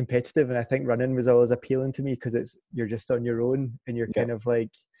not very competitive, and I think running was always appealing to me because it's you're just on your own and you're Yeah, kind of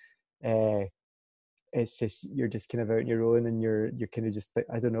like. Uh, it's just you're just kind of out on your own and you're kind of just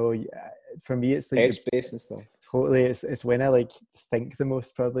I don't know, for me it's like the headspace and stuff. totally it's when I like think the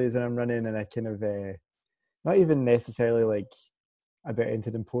most probably is when I'm running, and I kind of not even necessarily like about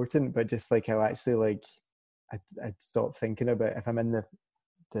anything important, but just like I'll actually like I stop thinking about if I'm in the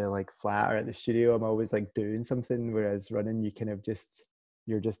like flat or at the studio. I'm always like doing something, whereas running you kind of just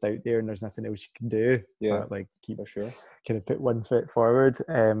you're just out there and there's nothing else you can do Yeah, but like keep for sure. kind of put one foot forward.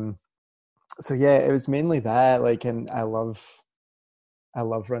 So yeah, it was mainly that like, and I love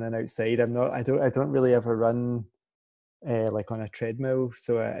running outside. I don't really ever run like on a treadmill,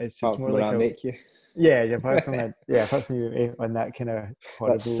 so it's just Apart more from when like I a make you, yeah, apart from you on that kind of that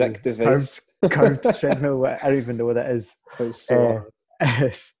horrible sick device. curved treadmill. I don't even know what that is. It's so uh,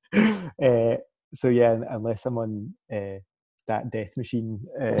 hard. uh, so yeah, unless I'm on that death machine,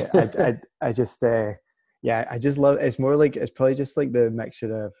 I just yeah, I just love it's more like it's probably just like the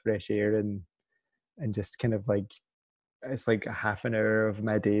mixture of fresh air and just kind of like it's like a half an hour of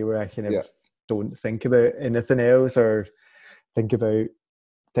my day where I kind Yeah. of don't think about anything else or think about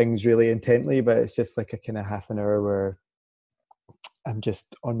things really intently, but it's just like a kind of half an hour where I'm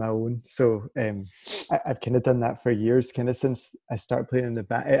just on my own. So I've kind of done that for years, kind of since I started playing in the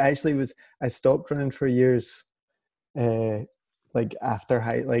band. It actually was I stopped running for years, uh, like after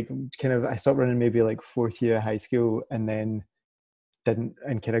high, like kind of I stopped running maybe like fourth year of high school, and then didn't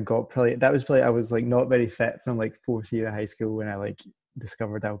and kind of got probably that was probably I was like not very fit from like fourth year of high school when I like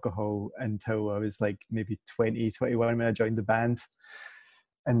discovered alcohol until I was like maybe 20, 21 when I joined the band.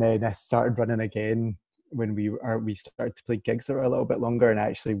 And then I started running again when we started to play gigs that were a little bit longer, and I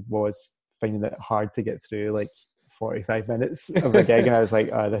actually was finding it hard to get through like 45 minutes of a gig, and I was like,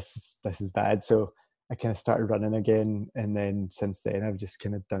 oh, this is bad. So I kind of started running again, and then since then I've just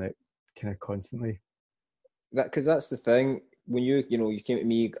kind of done it kind of constantly. That, because that's the thing. When you know, you came to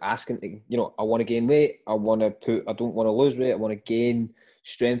me asking, you know, I want to gain weight. I don't want to lose weight. I want to gain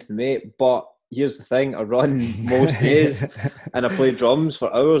strength and weight. But here's the thing: I run most days, and I play drums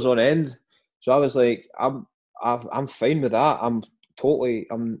for hours on end. So I was like, I'm fine with that. I'm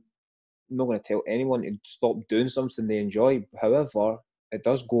not going to tell anyone to stop doing something they enjoy. However, it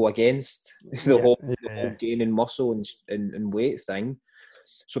does go against Yeah, the yeah, whole yeah. gaining muscle and weight thing.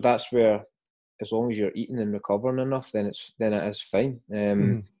 So that's where, as long as you're eating and recovering enough, then it is fine.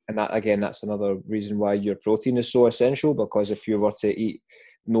 Mhm. And that again, that's another reason why your protein is so essential. Because if you were to eat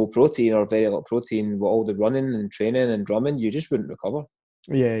no protein or very little protein with all the running and training and drumming, you just wouldn't recover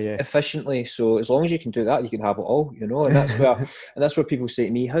Yeah, yeah. efficiently. So as long as you can do that, you can have it all, you know. And that's where people say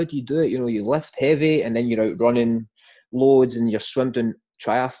to me, "How do you do it? You know, you lift heavy and then you're out running loads and you're swimming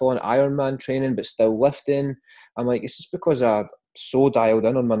triathlon, Ironman training, but still lifting." I'm like, it's just because I'm so dialed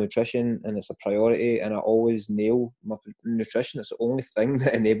in on my nutrition and it's a priority, and I always nail my nutrition. It's the only thing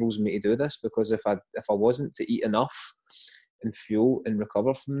that enables me to do this. Because if I wasn't to eat enough and fuel and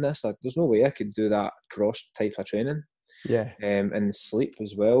recover from this, there's no way I could do that cross type of training, Yeah. and sleep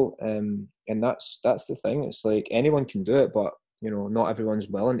as well. And that's the thing. It's like anyone can do it, but not everyone's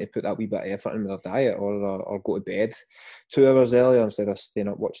willing to put that wee bit of effort in their diet, or go to bed 2 hours earlier instead of staying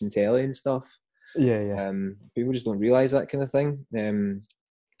up watching telly and stuff. Yeah. People just don't realise that kind of thing.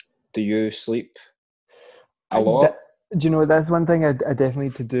 Do you sleep a I lot? that, do you know, that's one thing I definitely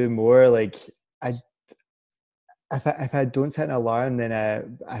need to do more. Like, I if I don't set an alarm,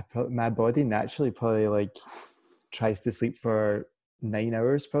 then my body naturally probably like tries to sleep for 9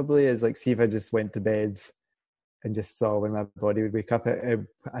 hours. Probably is like, see if I just went to bed and just saw when my body would wake up,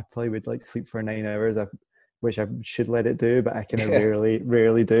 I probably would like sleep for 9 hours, which I should let it do, but I kind of Yeah.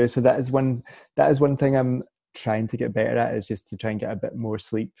 rarely do. So that is one thing I'm trying to get better at, is just to try and get a bit more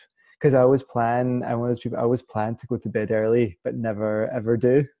sleep. Because I'm one of those people, I always plan to go to bed early, but never ever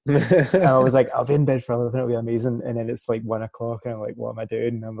do. And I was like, I'll be in bed for 11, it'll be amazing. And then it's like 1 o'clock, and I'm like, what am I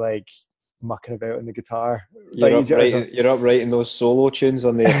doing? And I'm like mucking about on the guitar. Like, You're up writing those solo tunes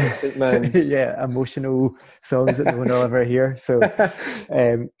on the acoustic, man. yeah, emotional songs that no one will ever hear. So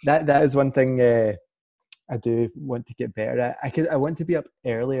that is one thing I do want to get better at. I want to be up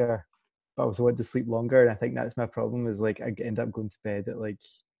earlier, but I also want to sleep longer. And I think that's my problem, is like I end up going to bed at like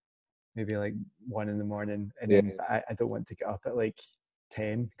maybe like 1 in the morning, and Yeah, then I don't want to get up at like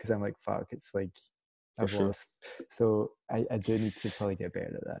 10, because I'm like, fuck, it's like for I've sure. lost. So I do need to probably get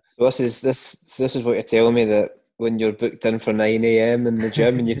better at So this is what you're telling me, that when you're booked in for 9 a.m. in the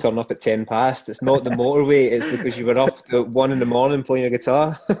gym and you turn up at 10 past, it's not the that. motorway, it's because you were up at 1 in the morning playing a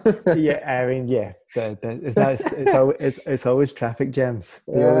guitar. Yeah, I mean, yeah, it's always traffic jams.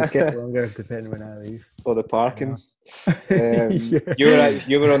 They Yeah. always get longer depending when I leave. For the I parking. know. Yeah.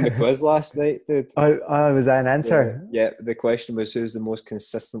 You were on the quiz last night, dude. Oh, was that an Yeah, answer? yeah. The question was, who's the most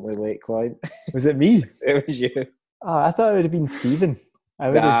consistently late client? Was it me? It was you. Oh, I thought it would have been Stephen. I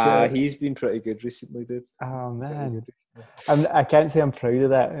would have. Nah, he's been pretty good recently, dude. Oh Pretty good man, recently. I can't say I'm proud of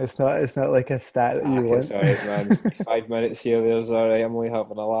that. It's not. It's not like a stat that Ah, you it's want. all right, man. 5 minutes here, there's all right. I'm only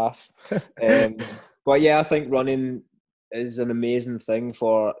having a laugh. But yeah, I think running is an amazing thing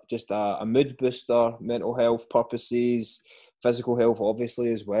for just a mood booster, mental health purposes, physical health,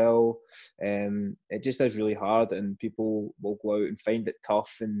 obviously, as well. It just is really hard, and people will go out and find it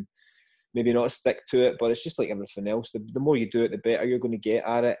tough and maybe not stick to it. But it's just like everything else. The more you do it, the better you're going to get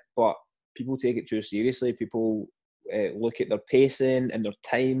at it. But people take it too seriously. People look at their pacing and their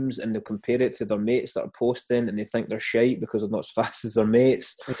times, and they'll compare it to their mates that are posting, and they think they're shite because they're not as fast as their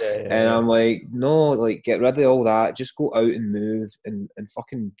mates. And Yeah. I'm like, no, like, get rid of all that. Just go out and move, and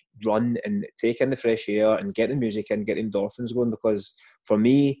fucking run and take in the fresh air and get the music in, get endorphins going. Because for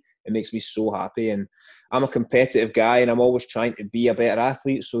me, it makes me so happy. And I'm a competitive guy, and I'm always trying to be a better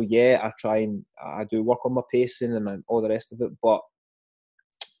athlete. So yeah, I do work on my pacing and all the rest of it. But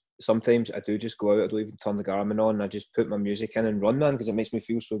sometimes I do just go out. I don't even turn the Garmin on. I just put my music in and run, man, because it makes me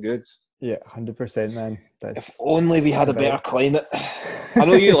feel so good. Yeah, 100%, man. If That's only we what it's had a about. better climate. I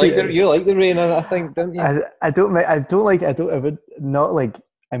know you like Yeah. the rain. I think, don't you? I don't mind. I would not like.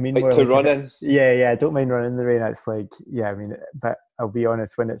 I mean, Like more to like if run it. in. Yeah. I don't mind running in the rain. It's like, yeah. I mean, but I'll be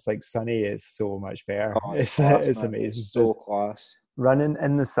honest. When it's like sunny, it's so much better. Oh, it's It's class, it's man. It's amazing. so class. Running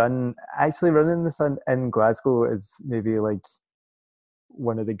in the sun. Actually, running in the sun in Glasgow is maybe like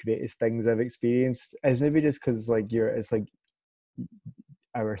one of the greatest things I've experienced. It's maybe just because like it's like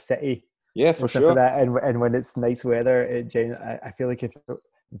our city Yeah, and for stuff like sure. that. And when it's nice weather, I feel like if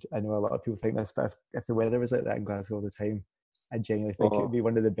I know a lot of people think this, but if the weather was like that in Glasgow all the time, I genuinely think it would Oh, be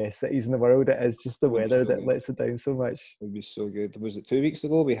one of the best cities in the world. It is just the it would be weather so that good. lets it down so much. It would be so good. Was it 2 weeks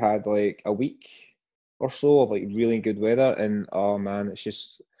ago? We had like a week or so of like really good weather, and oh man, it's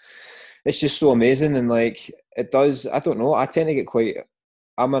just so amazing. And like it does, I don't know. I tend to get quite.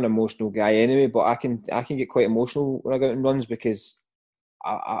 I'm an emotional guy anyway, but I can get quite emotional when I go out and runs, because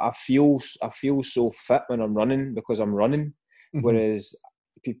I feel so fit when I'm running, because I'm running. Hmm. Whereas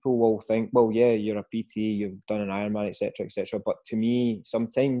people will think, well, yeah, you're a PT, you've done an Ironman, etc., etc. But to me,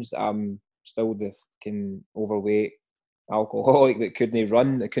 sometimes I'm still the fucking overweight alcoholic that couldn't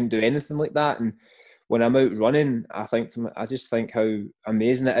run, that couldn't do anything like that. And when I'm out running, I just think how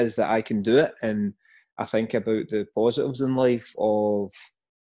amazing it is that I can do it. And I think about the positives in life of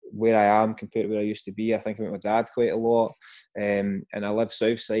where I am compared to where I used to be. I think about my dad quite a lot, and I live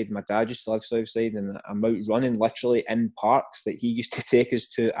south side. My dad used to live south side, and I'm out running literally in parks that he used to take us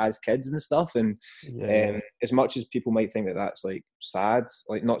to as kids and stuff. And Yeah. as much as people might think that that's like sad,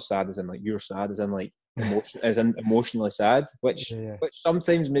 like not sad as in like you're sad, as in like emotionally sad, Yeah. which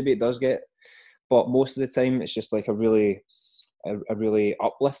sometimes maybe it does get, but most of the time it's just like a really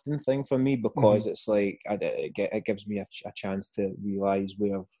uplifting thing for me, Hmm. because it's like it gives me a chance to realize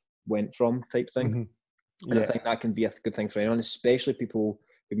where I've went from, type thing. Hmm. And I Yeah. think that can be a good thing for anyone, especially people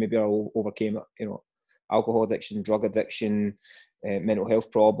who maybe are overcame, alcohol addiction, drug addiction, mental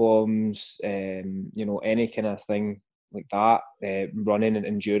health problems, you know, any kind of thing like that. Running and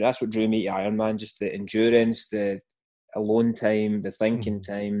endurance. That's what drew me to Ironman. Just the endurance, the alone time, the thinking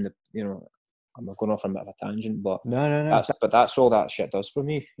time. You know, I'm going off on a bit of a tangent, but No, no, no. that's all that shit does for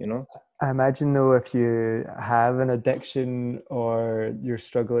me. You know. I imagine though, if you have an addiction or you're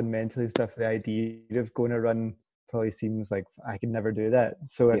struggling mentally and stuff, the idea of going to run probably seems like I could never do that.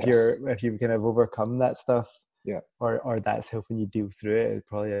 So Yeah. if you kind of overcome that stuff, Yeah. or that's helping you deal through it, it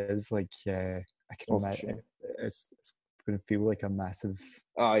probably is like I can Oh, for imagine sure. it's going to feel like a massive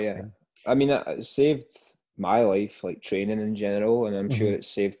Oh yeah. thing. I mean, it saved my life, like training in general, and I'm sure Mm-hmm. it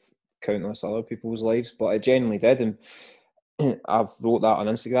saved countless other people's lives. But it genuinely did, and I've wrote that on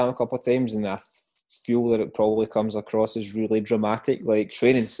Instagram a couple of times, and I feel that it probably comes across as really dramatic. Like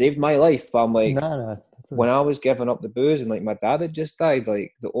training saved my life, but I'm No, like, no, when I was giving up the booze and like my dad had just died,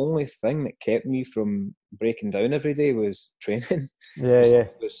 like the only thing that kept me from breaking down every day was training. yeah, yeah.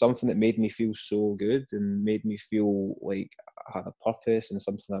 It was something that made me feel so good and made me feel like I had a purpose and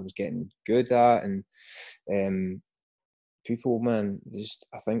something I was getting good at. And people, man, just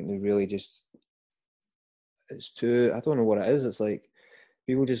I think they really just it's too. I don't know what it is. It's like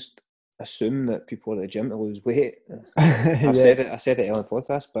people just assume that people are at the gym to lose weight. I've Yeah. said it. I said it on the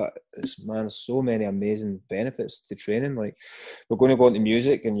podcast, but it's man, there's so many amazing benefits to training. Like we're going to go into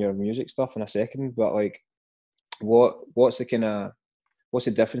music and your music stuff in a second, but like, what's the kind of what's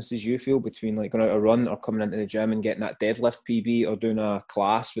the differences you feel between like going out a run or coming into the gym and getting that deadlift PB or doing a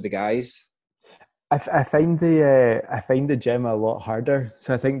class with the guys? I find I find the gym a lot harder.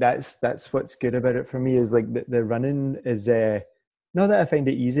 So I think that's what's good about it for me is like the running is not that I find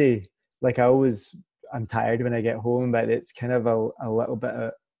it easy. Like I'm tired when I get home, but it's kind of a little bit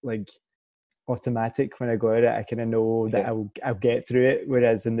of like automatic when I go at it. I kind of know that Yeah, I'll get through it.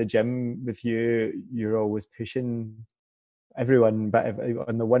 Whereas in the gym with you, you're always pushing everyone. But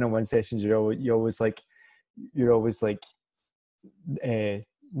on the one-on-one sessions, you're always like uh,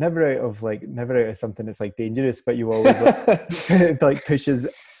 never out of something that's like dangerous, but you always like like push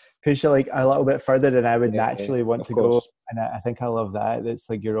it like a little bit further than I would yeah, naturally want of to go. course. And I think I love that. It's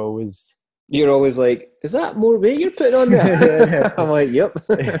like you're always You're always like, is that more weight you're putting on there? yeah, I'm like, yep.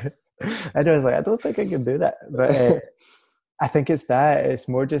 yeah. And I was like, I don't think I can do that. But I think it's that. It's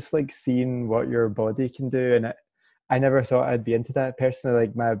more just like seeing what your body can do. And I never thought I'd be into that personally.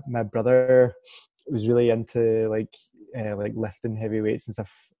 Like my brother was really into like lifting heavy weights and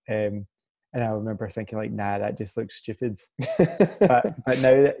stuff. And I remember thinking like, nah, that just looks stupid. But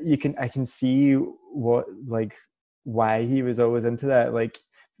now that I can see what like why he was always into that. Like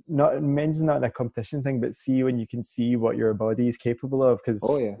not men's not a competition thing, but see when you can see what your body is capable of.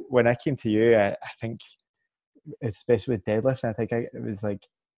 Oh Because yeah. when I came to you, I think especially with deadlifts, it was like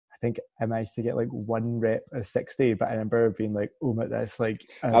I think I managed to get like one rep of 60, but I remember being like, oh my, that's like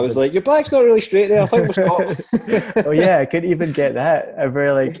I was like, your back's not really straight there. I think we'll stop. oh yeah, I couldn't even get that. I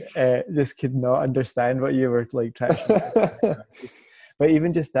very like just could not understand what you were like trying to say. But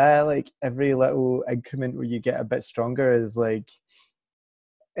even just that, like every little increment where you get a bit stronger is like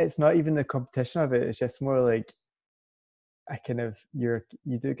it's not even the competition of it. It's just more like I kind of you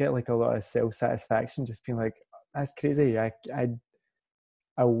do get like a lot of self satisfaction just being like that's crazy. A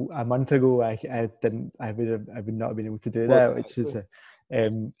month ago I would not have been able to do Well, that, which is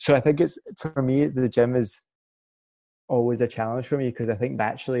exactly. so I think it's for me the gym is always a challenge for me because I think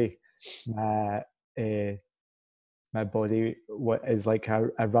naturally my uh, my body what is like a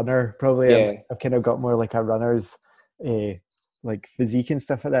runner probably Yeah. I've kind of got more like a runner's uh, like physique and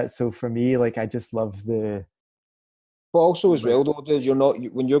stuff like that. So for me, like I just love the But also as like well, though, dude, you're not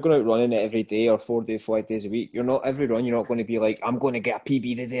when you're going out running it every day or 4 days, 5 days a week. You're not every run. You're not going to be like, I'm going to get a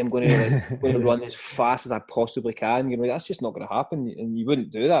PB today. I'm going to yeah, run as fast as I possibly can. You know, that's just not going to happen, and you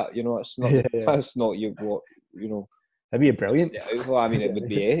wouldn't do that. You know, it's not yeah, yeah. that's not you what you know That'd be you brilliant. set out for. I mean, That'd be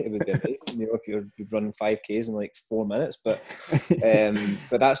it would be amazing. You know, if you're running 5Ks in like 4 minutes, amazing.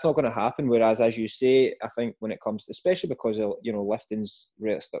 but that's not going to happen. Whereas, as you say, I think when it comes, to, especially because you know lifting's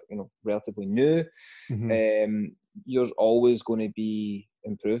relatively new, hmm um, there's always going to be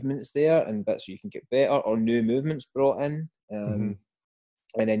improvements there and bits you can get better or new movements brought in. hmm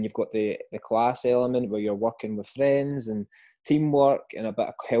And then you've got the class element where you're working with friends and teamwork and a bit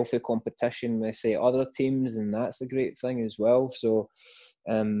of healthy competition with say other teams, and that's a great thing as well. So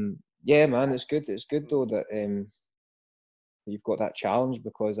yeah, man, it's good. It's good though that you've got that challenge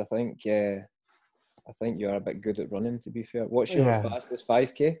because I think you're a bit good at running. To be fair, what's your Yeah, fastest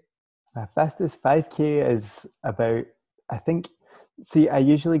 5K? my fastest 5K is about, I think, see, I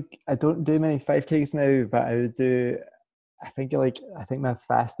don't do many 5Ks now, but I would do, I think my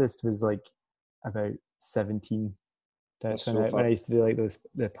fastest was like about 17. That's That's so when far. I used to do like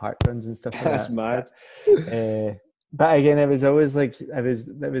the park runs and stuff like That's that. mad. But again, it was always like I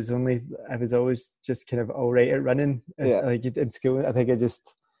was always just kind of all right at running. Yeah. Like in school, I think I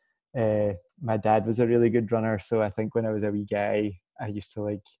just my dad was a really good runner, so I think when I was a wee guy, I used to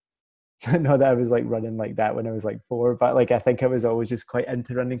like not that I was like running like that when I was like 4, but like I think I was always just quite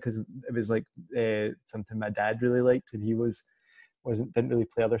into running because it was like something my dad really liked, and he wasn't didn't really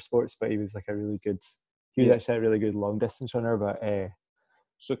play other sports, but he was like a really good. He was Yeah. actually a really good long distance runner, but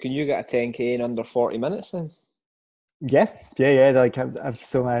So can you get a 10K in under 40 minutes then? yeah. Like I've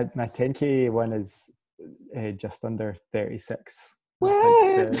so my 10K one is just under 36. That's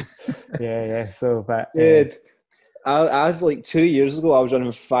like What? yeah. So, but Dude, I was like 2 years ago, I was running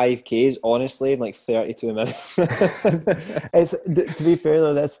 5Ks, honestly, in like 32 minutes. it's to be fair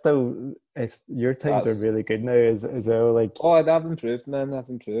though, that's still it's your times are That's really good now as well. Like Oh, I've improved, man. I've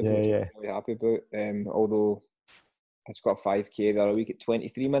improved, which yeah. I'm really happy about. Although I just got a 5K the other week at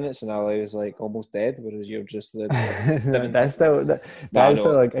 23 minutes, and I was like almost dead, whereas you're just at No, 17. that Nah, is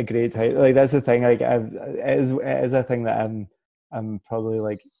still no, like a great height. Like that's the thing. Like it is a thing that I'm probably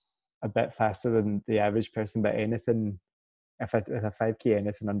like a bit faster than the average person. But anything if I with a 5K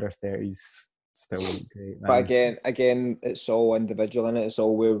anything under 30s still like great, but man. again, it's all individual in it. It's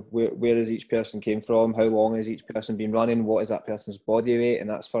all where has each person came from, how long has each person been running, what is that person's body weight, and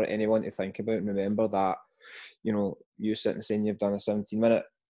that's for anyone to think about and remember that. You sitting saying you've done a 17-minute,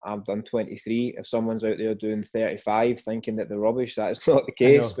 I've done 23. If someone's out there doing 35, thinking that they're rubbish, that is not the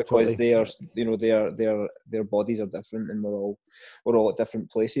I know case because totally. they are, their bodies are different, and we're all at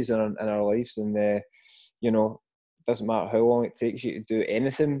different places in our lives, and you know, it doesn't matter how long it takes you to do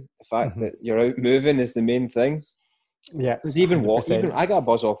anything. The fact Hmm. that you're out moving is the main thing. Yeah, Because even 100%. I got a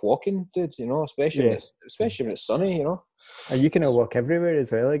buzz off walking, dude. Especially when Yeah, it's same. especially when it's sunny. And you can walk everywhere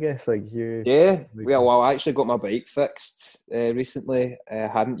as well, I guess. Like you, Yeah, Lisa. well, I actually got my bike fixed recently. I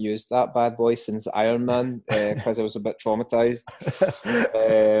hadn't used that bad boy since Ironman because I was a bit traumatized,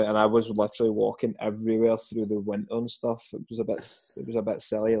 and I was literally walking everywhere through the winter and stuff. It was a bit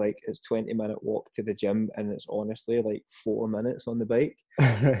silly. Like it's 20-minute walk to the gym, and it's honestly like 4 minutes on the bike.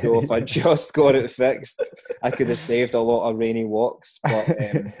 So if I just got it fixed, I could have saved a lot of rainy walks. But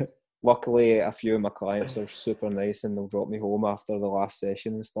luckily, a few of my clients are super nice, and they'll drop me home after the last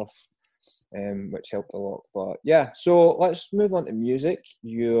session and stuff, which helped a lot. But yeah, so let's move on to music.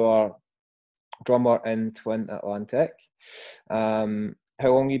 You're drummer in Twin Atlantic. How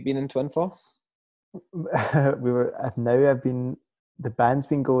long have you been in Twin for? we were now I've been the band's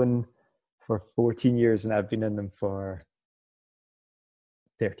been going for 14 years and I've been in them for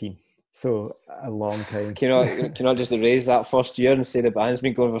 13, so a long time. Can I just erase that first year and say the band's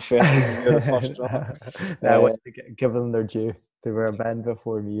been going for 13 and you're the first drummer? Now I want Uh, to give them their due. They were a band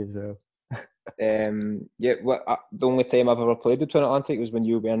before me as well. yeah, the only time I've ever played with Twin Atlantic was when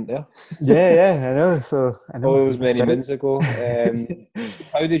you weren't there. Yeah, I know. So I know All I those missed many out. moons ago. So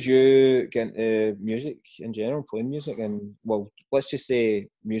how did you get into music in general, playing music, and well, let's just say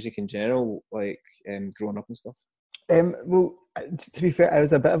music in general, like growing up and stuff? Well, to be fair, I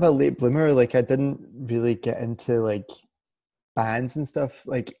was a bit of a late bloomer. Like I didn't really get into like bands and stuff.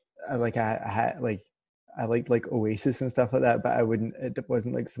 Like I had like I liked like Oasis and stuff like that, but I wouldn't. It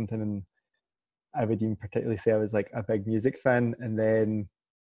wasn't like something I would even particularly say I was like a big music fan. And then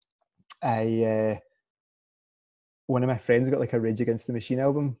I one of my friends got like a Rage Against the Machine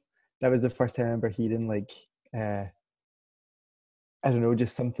album. That was the first time I remember hearing like uh, I don't know,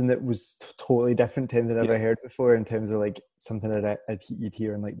 just something that was totally different to anything I've Yeah. ever heard before in terms of like something that you'd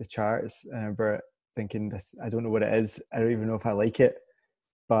hear in like the charts. And I remember thinking this, I don't know what it is. I don't even know if I like it,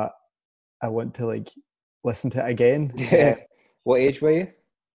 but I want to like listen to it again. Yeah. What So age were you?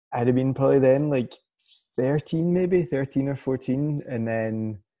 I'd have been probably then like 13, maybe 13 or 14. And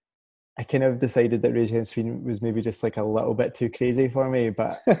then I kind of decided that Rage Against the Machine was maybe just like a little bit too crazy for me,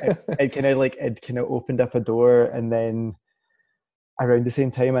 but it kind of opened up a door. And then around the same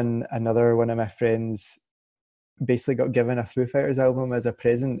time, and another one of my friends basically got given a Foo Fighters album as a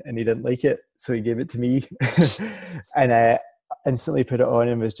present, and he didn't like it, so he gave it to me, and I instantly put it on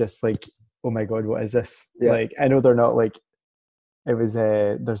and was just like, "Oh my god, what is this?" Yeah. Like, I know they're not like it was.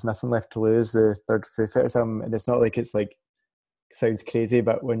 There's Nothing Left to Lose, the third Foo Fighters album, and it's not like it's like sounds crazy,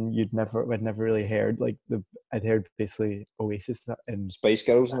 but when I'd never really heard like I'd heard basically Oasis and Spice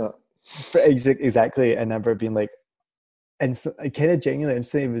Girls and that. exactly, and never been like I kind of genuinely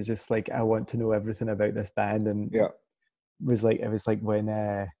instantly was just like I want to know everything about this band, and Yeah. it was like when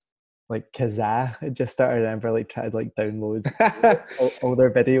like Kazaa had just started. I remember like tried like download all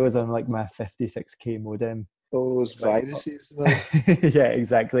their videos on like my 56K modem, All those Like, viruses, man. yeah,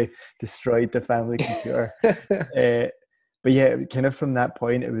 exactly. Destroyed the family computer. Uh, but yeah, kind of from that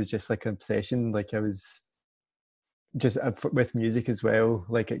point, it was just like an obsession. Like I was just with music as well.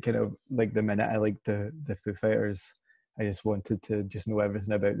 Like it kind of like the minute I liked the Foo Fighters, I just wanted to just know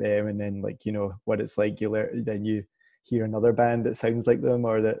everything about them. And then like what it's like. You learn, then you hear another band that sounds like them,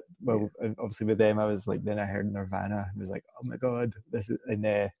 or that Yeah. well, obviously with them, I was like, then I heard Nirvana and was like, oh my god, this is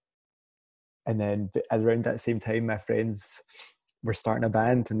and then around that same time, my friends were starting a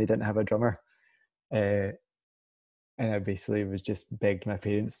band and they didn't have a drummer. Uh, and I basically was just begged my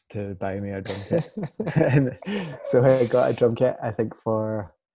parents to buy me a drum kit. And so I got a drum kit, I think,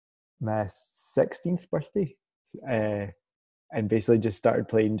 for my 16th birthday. Uh, and basically just started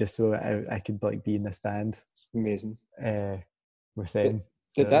playing just so I could like be in this band Amazing. uh, with But, them.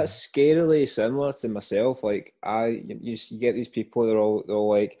 but So that's scarily similar to myself. Like you get these people. They're all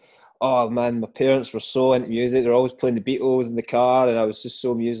like, "Oh man, my parents were so into music. They're always playing the Beatles in the car, and I was just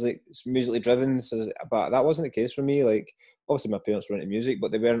so musically driven." So, but that wasn't the case for me. Like, obviously, my parents were into music,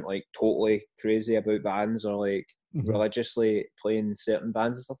 but they weren't like totally crazy about bands or like mhm. religiously playing certain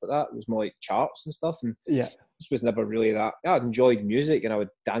bands and stuff like that. It was more like charts and stuff, and Yeah. this was never really that. Yeah, I enjoyed music and I would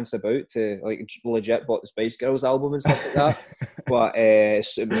dance about to like legit bought the Spice Girls album and stuff like that. But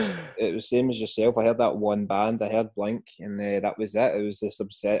it was same as yourself. I heard that one band. I heard Blink, and that was it. It was this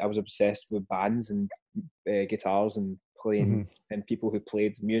I was obsessed with bands and guitars and playing Mhm. and people who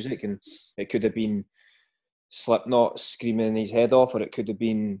played music. And it could have been Slipknot screaming his head off, or it could have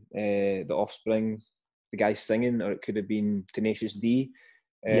been the Offspring, the guy singing, or it could have been Tenacious D.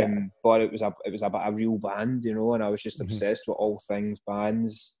 Yeah. But it was a real band, and I was just Mhm. obsessed with all things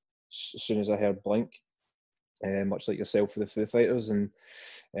bands. As soon as I heard Blink, much like yourself for the Foo Fighters, and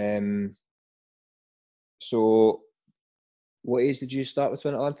um, so what age did you start with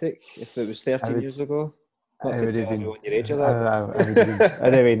Twin Atlantic? If it was I 13 would years ago, not I to would have tell been everyone your age of I, that, but I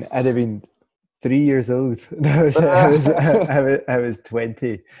would have been I'd have been 3 years old. No, I was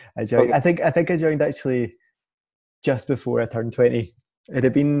 20. I joined. okay, I think I joined actually just before I turned 20. It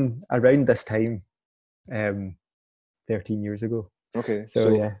had been around this time, um, 13 years ago. okay. So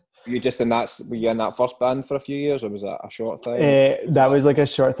So yeah, were you in that first band for a few years, or was that a short time? that was like a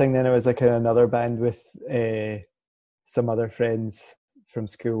short thing. Then I was like in another band with some other friends from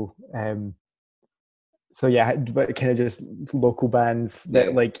school. So yeah, but kind of just local bands that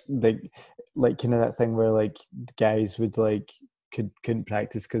Yeah. like kind of that thing where like the guys would like couldn't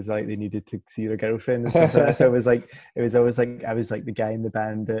practice because like they needed to see their girlfriend and stuff like that. So it was always like I was like the guy in the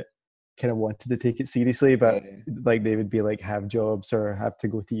band that kind of wanted to take it seriously, but Yeah. like they would be like have jobs or have to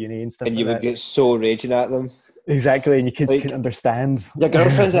go to uni and stuff And like you would that. get so raging at them. Exactly, and you kids couldn't Like, understand. your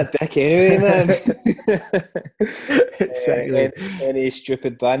girlfriend's a dick anyway, man. Exactly. any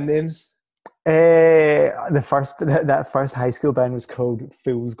stupid band names? The first that first high school band was called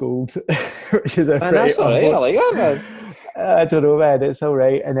Fool's Gold, which is a Man, pretty that's all right. I awful. like that, man. I don't know, man. It's all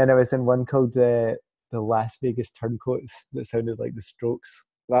right. And then I was in one called the Las Vegas Turncoats that sounded like the Strokes,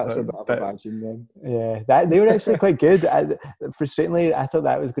 That's but a bit of a but bad tune, man. yeah, that they were actually quite good. Frustratingly, I thought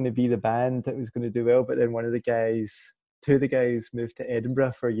that was going to be the band that was going to do well, but then two of the guys moved to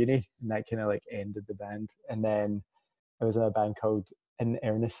Edinburgh for uni, and that kind of like ended the band. And then I was in a band called In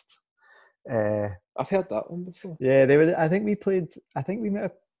Earnest. Uh, I've heard that one before. yeah, they were. I think we played. I think we might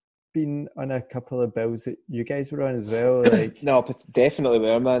have been on a couple of bills that you guys were on as well. Like, No, but so, definitely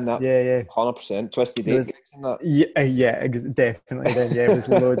were, man. That yeah, yeah. 100% Twisted There Eight was, gigs and that. yeah, definitely. Then, yeah, it was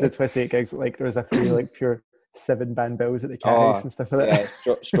loads of Twisted gigs. Like, there was a few like pure 7 band bills at the cat house Oh, and stuff like yeah,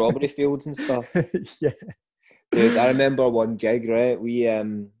 that. strawberry fields and stuff. Yeah, Dude, I remember one gig, right?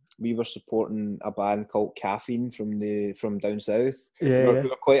 We were supporting a band called Caffeine from down south. yeah, We yeah.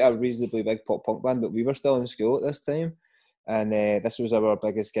 were quite a reasonably big pop punk band, but we were still in school at this time, and this was our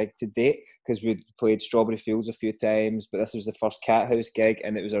biggest gig to date because we'd played Strawberry Fields a few times, but this was the first Cat House gig,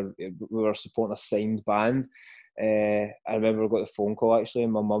 and we were supporting a signed band. I remember I got the phone call actually,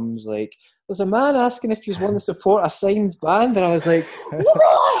 and my mum's like, "There's a man asking if you want to support a signed band," and I was like,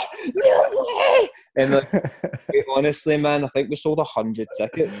 "What? No way!" And like, honestly, man, I think we sold 100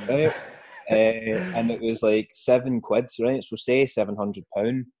 tickets, right? And it was like £7, right? So say £700.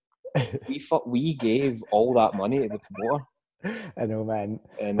 We gave all that money to the promoter, I know, man.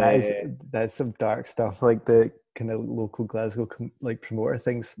 and That's some dark stuff. Like the kind of local Glasgow like promoter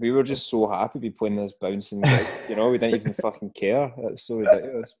things. we were just so happy to be playing this bouncing gig. We didn't even fucking care. It's so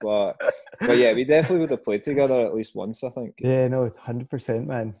ridiculous, but yeah, we definitely would have played together at least once, I think. Yeah, no, 100%,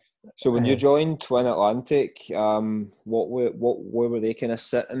 man. So when you Uh, joined Twin Atlantic, where were they kind of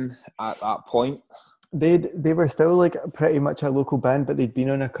sitting at that point? they were still like pretty much a local band, but they'd been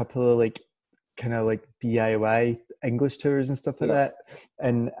on a couple of like kind of like DIY English tours and stuff like Yeah. that.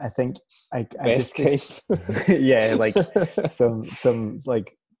 And I think I Best just did, kind. yeah, like some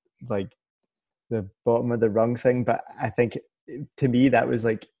like the bottom of the rung thing. But I think to me that was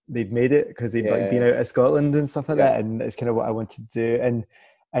like they'd made it because they'd like been Yeah. out of Scotland and stuff like Yeah. that, and it's kind of what I wanted to do. And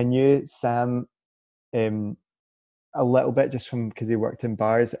I knew Sam um, a little bit just from because he worked in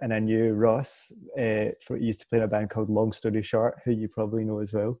bars, and I knew Ross. He used to play in a band called Long Story Short, who you probably know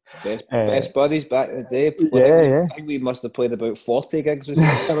as well. Best buddies back in the day. Yeah, I think we must have played about 40 gigs with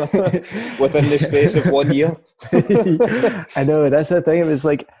each other within the space of yeah. 1 year. I know that's the thing. It was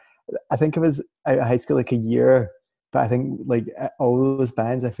like I think it was out of high school like a year, but I think like all those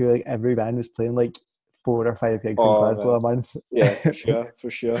bands, I feel like every band was playing like 4 or 5 gigs in Oh Glasgow man. a month. Yeah, for sure, for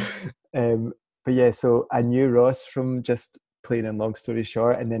sure. um, but yeah, so I knew Ross from just playing in Long Story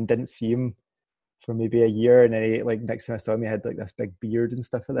Short, and then didn't see him for maybe a year, and then he, like next time I saw him, he had like this big beard and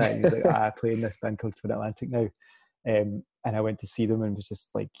stuff like that, and he was like, "I play in this band called Twin Atlantic now," and I went to see them and was just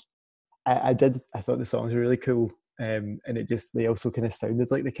like, I thought the songs were really cool, and it just they also kind of sounded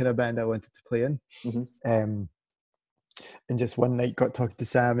like the kind of band I wanted to play in, Hmm. um, and just one night got talking to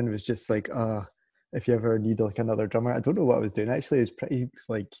Sam and was just like, "Oh, if you ever need like another drummer," I don't know what I was doing actually. It was pretty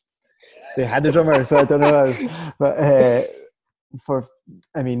like they had a drummer, so I don't know. But for,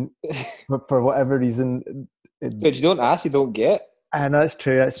 I mean, for whatever reason, it, But you don't ask, you don't get. I know that's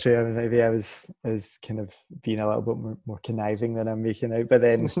true. That's true. I mean, maybe I was kind of being a little bit more conniving than I'm making out. But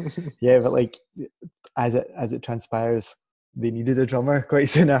then, yeah, but like as it transpires, they needed a drummer quite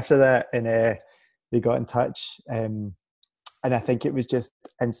soon after that, and they got in touch. And I think it was just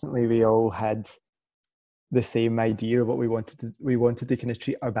instantly we all had the same idea of what we wanted to. We wanted to kind of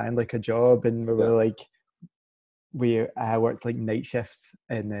treat our band like a job, and we Yeah. were like, I worked like night shifts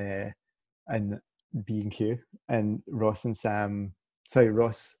in B&Q, and Ross and Sam. Sorry,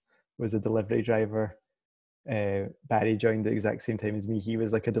 Ross was a delivery driver. Barry joined the exact same time as me. He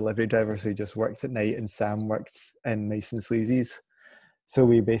was like a delivery driver, so he just worked at night, and Sam worked in Nice and Sleazy's. So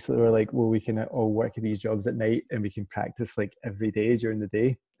we basically were like, well, we can all work at these jobs at night, and we can practice like every day during the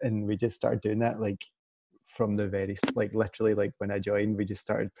day. And we just started doing that like from the very like literally like when I joined, we just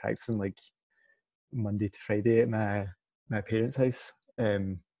started practicing like Monday to Friday at my parents' house.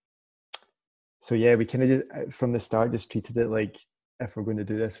 So yeah, we kind of just from the start just treated it like if we're going to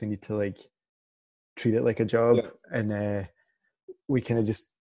do this, we need to like treat it like a job, Yeah. and we kind of just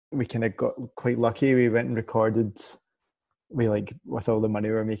we kind of got quite lucky. We went and recorded. We like with all the money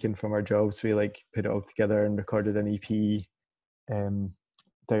we were making from our jobs, we like put it all together and recorded an EP um,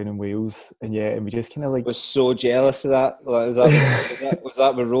 down in Wales, and yeah, and we just kind of like Was so jealous of that. Like, was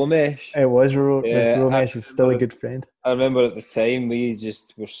that with Romesh? it was with Yeah, Romesh, who's still a good friend. I remember at the time we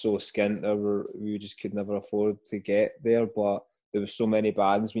just were so skint, we just could never afford to get there. But there was so many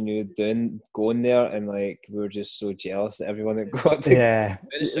bands we knew going there, and like we were just so jealous that everyone that got to. Yeah,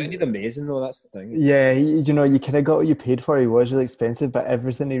 It sounded amazing though. That's the thing. yeah, you kind of got what you paid for. He was really expensive, but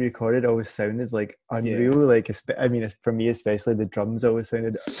everything he recorded always sounded like Yeah, unreal. Like, I mean, for me especially, the drums always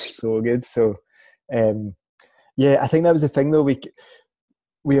sounded so good. So, um, yeah, I think that was the thing though.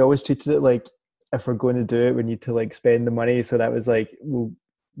 We always treated it like if we're going to do it, we need to like spend the money. So that was like we'll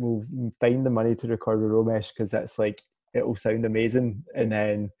find the money to record with Romesh because that's like it'll sound amazing, yeah, and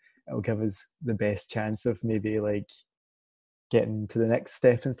then it'll give us the best chance of maybe like getting to the next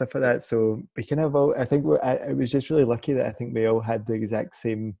step and stuff like yeah. that. So we kind of all, I think I was just really lucky that I think we all had the exact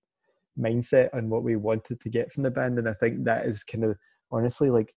same mindset on what we wanted to get from the band. And I think that is kind of honestly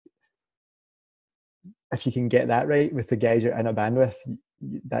like, if you can get that right with the guys you're in a band with,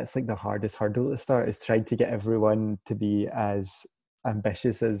 that's like the hardest hurdle to start is trying to get everyone to be as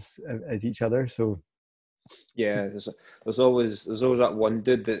ambitious as each other. So Yeah, there's always that one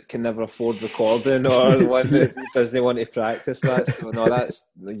dude that can never afford recording, or the one yeah, that doesn't want to practice that. So no,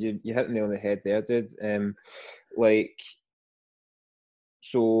 that's you hit the nail on the head there, dude. Like,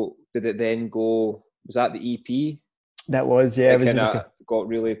 so did it then go? Was that the EP that was, yeah, it that was kind just like of got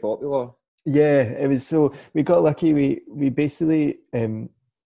really popular? yeah, it was. So we got lucky. We basically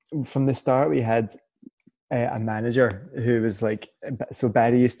from the start we had a manager who was like, so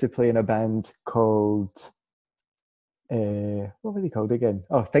Barry used to play in a band called what were they called again?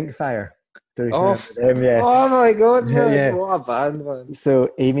 Oh, Think Fire. Do you Oh, remember them? Yeah, oh my God, man! yeah. What a band, man! So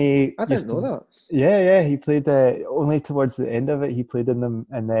Amy I didn't used know to, that. yeah. He played only towards the end of it. He played in them,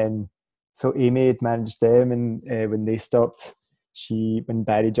 and then so Amy had managed them, and when they stopped, when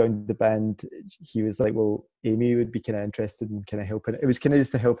Barry joined the band, he was like, well, Amy would be kind of interested in kind of helping. It was kind of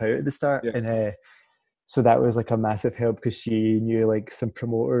just to help out at the start, Yeah, and so that was like a massive help because she knew like some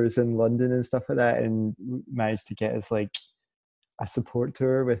promoters in London and stuff like that, and managed to get us like a support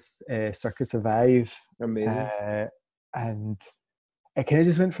tour with Circus Survive, Amazing. and it kind of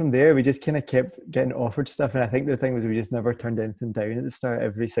just went from there. We just kind of kept getting offered stuff, and I think the thing was we just never turned anything down at the start.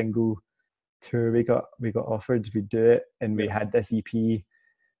 Every single tour we got offered, we'd do it, and we Yeah. had this EP,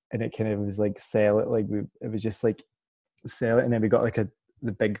 and it kind of was like sell it, like it was just like sell it, and then we got like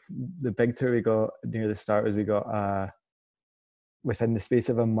the big tour we got near the start was we got within the space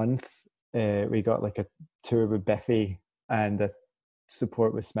of a month, we got like a tour with Biffy and a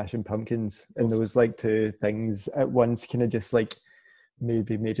support with Smashing Pumpkins, and those like two things at once kind of just like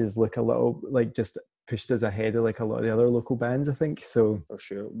maybe made us look a little like just pushed us ahead of like a lot of the other local bands, I think. So For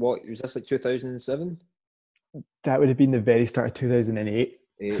sure. What was this, like 2007? that would have been the very start of 2008.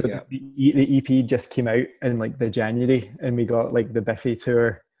 So Yeah. the EP just came out in like the January, and we got like the Biffy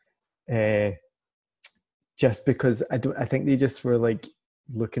tour, just because I think they just were like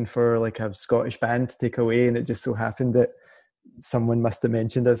looking for like a Scottish band to take away, and it just so happened that someone must have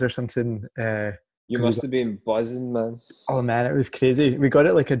mentioned us or something. You must have been buzzing, man. Oh man, it was crazy. We got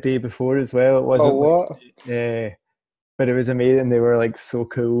it like a day before as well. It Oh, wasn't like, what? but it was amazing. They were like so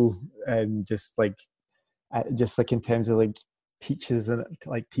cool, and just like in terms of like teachers and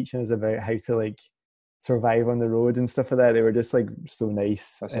like teaching us about how to like survive on the road and stuff like that. They were just like so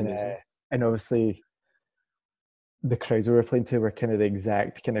nice. That's amazing. And obviously the crowds we were playing to were kind of the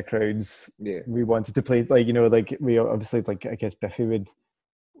exact kind of crowds Yeah. we wanted to play. Like, you know, like we obviously, like, I guess Biffy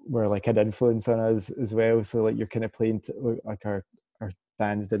were like an influence on us as well. So like you're kind of playing to, like our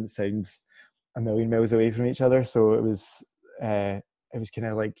bands didn't sound a million miles away from each other. So it was kind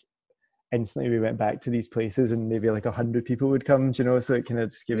of like instantly we went back to these places and maybe like 100 people would come, you know, so it kind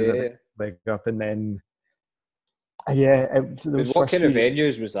of just gave us a big leg up. And then What kind of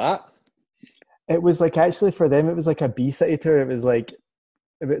venues was that? it was like, actually for them it was like a B-city tour. It was like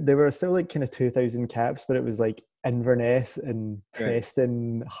they were still like kind of 2,000 caps, but it was like Inverness and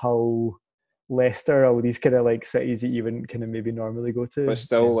Preston, Hull, Leicester, all these kind of like cities that you wouldn't kind of maybe normally go to, but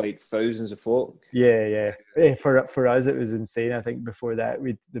still like thousands of folk. Yeah. For us it was insane. I think before that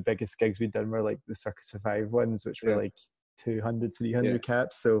the biggest gigs we'd done were like the Circus Survive ones, which were like 200, 300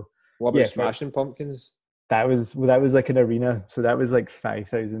 caps. So what about Smashing Pumpkins? That was like an arena, so that was like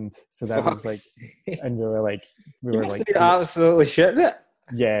 5,000. So that was like, and we were like absolutely shitting it.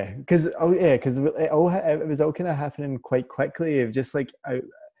 Yeah, because it was all kind of happening quite quickly. It was just like out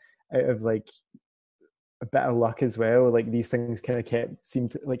of like a bit of luck as well. Like these things kind of it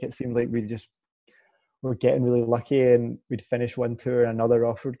seemed like we just were getting really lucky, and we'd finish one tour and another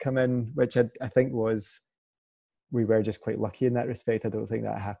offer would come in, which I think we were just quite lucky in that respect. I don't think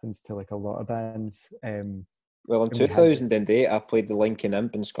that happens to like a lot of bands. Well, in 2008, I played the Lincoln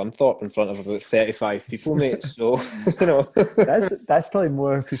Imp in Scunthorpe in front of about 35 people, mate. So, you know. that's probably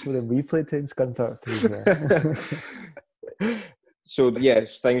more people than we played to in Scunthorpe. So, yeah,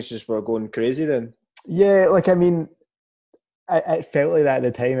 things just were going crazy then. Yeah, like, I mean, it felt like that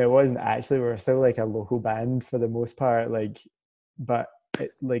at the time. It wasn't actually. We were still like a local band for the most part, like, but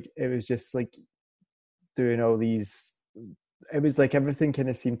it was just like doing all these. It was like everything kind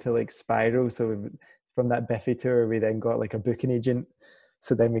of seemed to like spiral. So from that Biffy tour, we then got like a booking agent.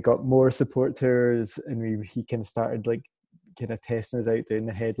 So then we got more support tours, and he kind of started like kind of testing us out, doing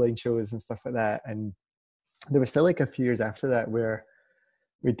the headline shows and stuff like that. And there was still like a few years after that where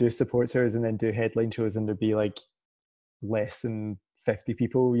we'd do support tours and then do headline shows, and there'd be like less than 50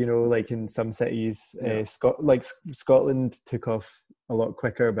 people, you know, like in some cities. Scotland took off a lot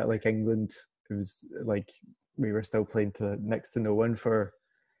quicker, but like England, it was like we were still playing to next to no one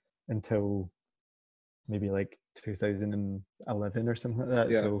until maybe like 2011 or something like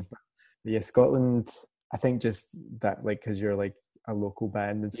that. So yeah, Scotland, I think just that, like, because you're like a local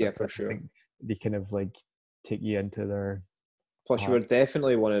band and stuff, for sure. I think they kind of like take you into their. Plus, you were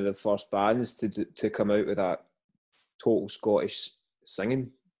definitely one of the first bands to come out with that total Scottish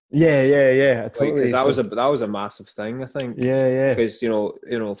singing. Yeah, totally. Because that was a massive thing, I think. Yeah. Because you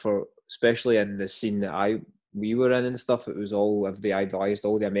know, for especially in the scene that we were in and stuff, it was they idolized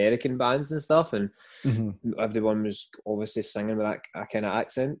all the American bands and stuff, and everyone was obviously singing with that kind of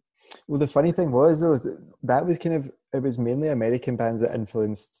accent. Well, the funny thing was though, that was it was mainly American bands that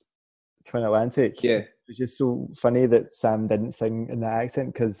influenced Twin Atlantic. Yeah, it was just so funny that Sam didn't sing in that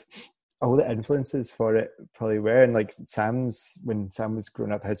accent, because all the influences for it probably were, and like when Sam was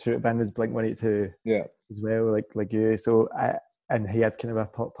growing up, his favorite band was Blink-182. Yeah, as well, like you. So and he had kind of a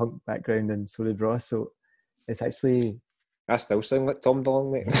pop punk background, and so did Ross. So it's actually, I still sing like Tom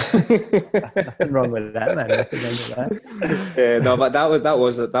DeLonge, mate. Nothing wrong with that, man. Nothing wrong with that. No, but that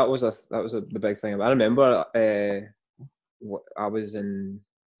was the big thing. I remember I was in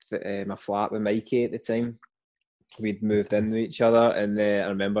my flat with Mikey at the time, we'd moved into each other, and I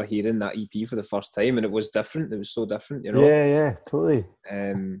remember hearing that EP for the first time, and it was different. It was so different, you know. Yeah, yeah, totally.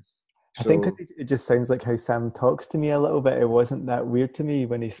 Um, I think 'cause so it just sounds like how Sam talks to me a little bit. It wasn't that weird to me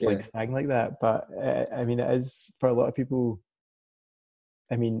when he's like yeah, sang like that. But I mean, it is for a lot of people.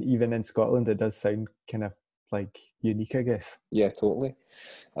 I mean, even in Scotland, it does sound kind of like unique, I guess. yeah, totally.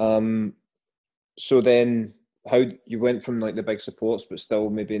 Um, so then, how you went from like the big supports, but still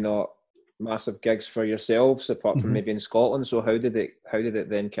maybe not massive gigs for yourselves, apart from Hmm. maybe in Scotland. So how did it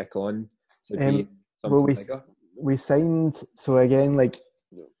then kick on to be Well, something bigger? we signed. So again, like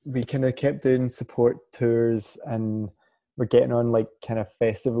we kind of kept doing support tours, and we're getting on like kind of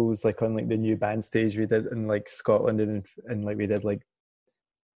festivals, like on like the new band stage we did in like Scotland, and like we did like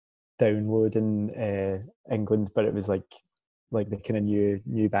Download in England, but it was like the kind of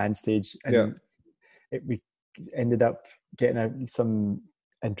new band stage, Yeah, and we ended up getting some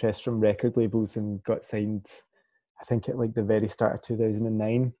interest from record labels and got signed. I think at like the very start of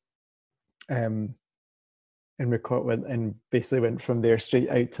 2009, um, and basically went from there straight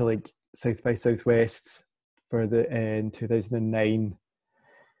out to like South by Southwest for the in 2009,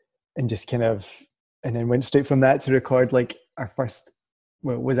 and just kind of, and then went straight from that to record like our first,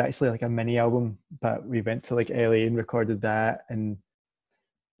 well, it was actually like a mini album, but we went to like LA and recorded that. And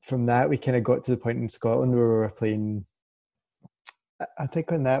from that we kind of got to the point in Scotland where we were playing, I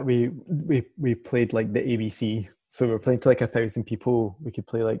think on that we played like the ABC, so we were playing to like 1,000 people. We could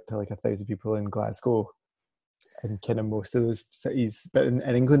play like to like 1,000 people in Glasgow and kind of most of those cities, but in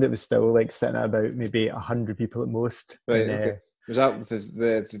England it was still like sitting at about maybe 100 people at most. right. And Okay. Was that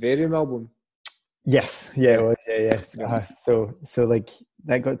the Vivarium album? yes, yeah, it Yeah, was, yeah, yes. yeah, So like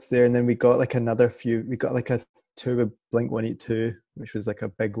that got us there, and then we got like another few. We got like a tour with Blink-182, which was like a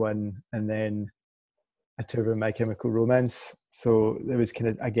big one, and then a tour with My Chemical Romance. So there was kind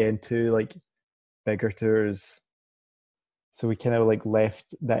of again two like bigger tours. So we kind of like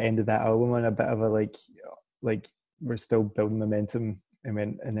left that end of that album on a bit of a like we're still building momentum, and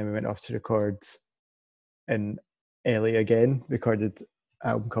then we went off to record in LA again. Recorded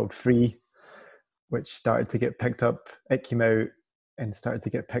an album called Free, which started to get picked up. It came out and started to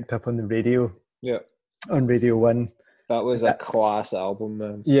get picked up on the radio, yeah. on Radio One. That was And a that, class album,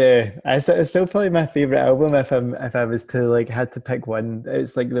 man. yeah, it's still probably my favorite album. If I was to like had to pick one,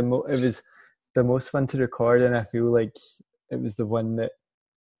 it's like it was the most fun to record, and I feel like it was the one that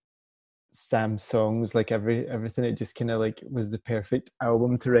Sam's songs, like everything, it just kind of like was the perfect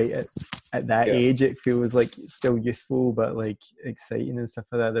album to write at that Yeah, age. It feels like still youthful but like exciting and stuff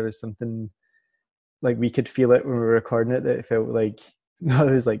like that. There was something like we could feel it when we were recording it, that it felt like no,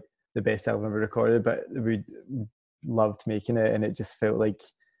 it was like the best album ever recorded, but we loved making it, and it just felt like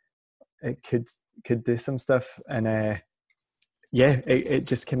it could do some stuff. And yeah, it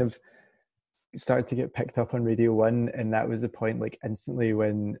just kind of started to get picked up on Radio One, and that was the point, like instantly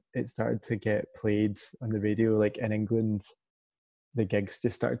when it started to get played on the radio, like in England, the gigs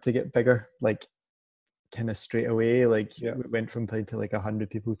just started to get bigger, like kind of straight away. Like yeah, we went from playing to like 100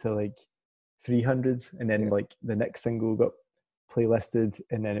 people to like 300, and then yeah. like the next single got playlisted,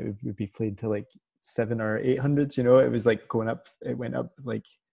 and then it would be played to like 700 or 800. You know, it was like going up. It went up like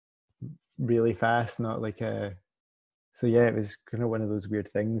really fast, not like a. So yeah, it was kind of one of those weird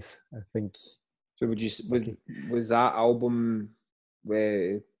things. I think. So Lucky. was that album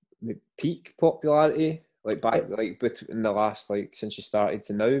the peak popularity, like back It, like in the last like since you started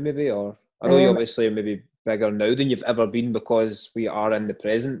to now maybe? Or I know you um. obviously are maybe bigger now than you've ever been because we are in the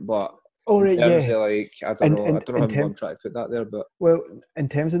present, but All in right. terms Yeah. of like And I don't know in how term. I'm trying to put that there, but Well, in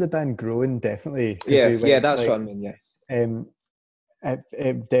terms of the band growing, definitely, because yeah, we yeah, went that's what like I mean, yeah. um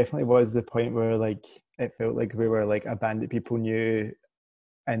it definitely was the point where like it felt like we were like a band that people knew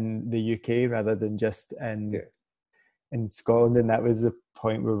in the UK rather than just Yeah. in Scotland. And that was the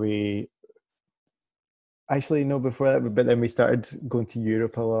point where we actually no before that, but then we started going to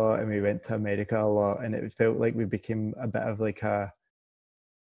Europe a lot, and we went to America a lot, and it felt like we became a bit of like a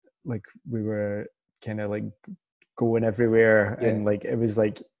like we were kind of like going everywhere, Yeah. and like it was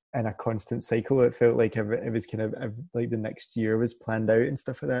like in a constant cycle. It felt like it was kind of like the next year was planned out and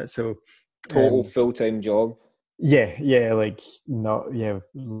stuff like that. So Total full-time job. yeah, yeah, like not, yeah,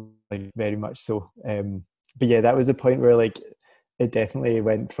 like very much so. But yeah, that was a point where like it definitely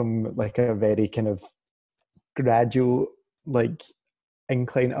went from like a very kind of gradual like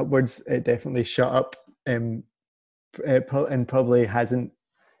incline upwards. It definitely shot up, and probably hasn't.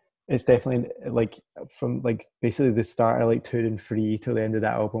 It's definitely like from like basically the start of like touring Free till the end of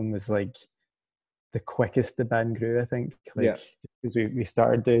that album was like the quickest the band grew. I think Yeah. like because we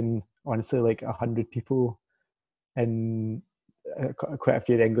started doing honestly like 100 people in quite a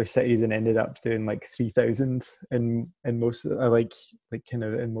few of the English cities and ended up doing like 3,000 in most of like kind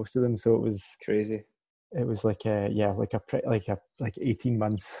of in most of them. So Crazy. it was like a yeah like 18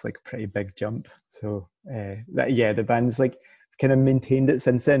 months, like pretty big jump. So that yeah, the band's like kind of maintained it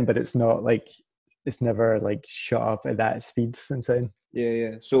since then, but it's not like it's never like shot up at that speed since then. Yeah,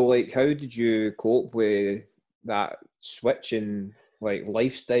 yeah. So, like, how did you cope with that switch in like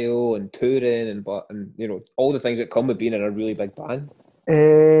lifestyle and touring and you know all the things that come with being in a really big band?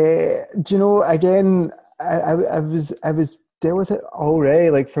 Do you know? Again, I was dealing with it already.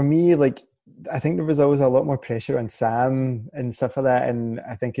 Like for me, like I think there was always a lot more pressure on Sam and stuff like that, and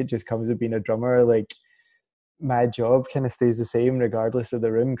I think it just comes with being a drummer. Like my job kind of stays the same regardless of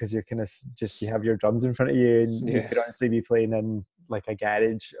the room because you're kind of just you have your drums in front of you, and you Yeah, could honestly be playing in like a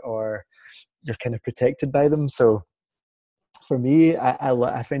garage or you're kind of protected by them. So for me,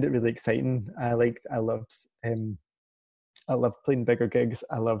 I find it really exciting. Um I loved playing bigger gigs.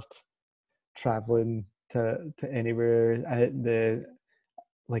 I loved traveling to anywhere, and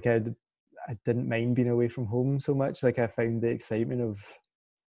like I didn't mind being away from home so much. Like I found the excitement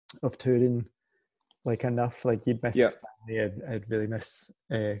of touring like enough. Like you'd yeah, miss family. I'd really miss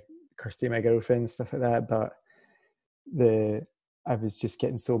Kirsty, my girlfriend, stuff like that. But the I was just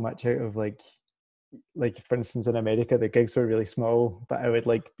getting so much out of like for instance in America the gigs were really small, but I would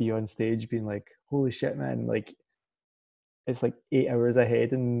like be on stage being like, holy shit, man! Like it's like 8 hours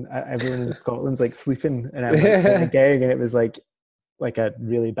ahead and everyone in Scotland's like sleeping and I'm like playing a the gig and it was like a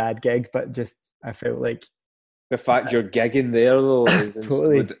really bad gig, but just I felt like fact you're gigging there though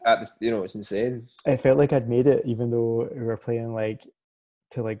totally you know it's insane. I felt like I'd made it even though we were playing like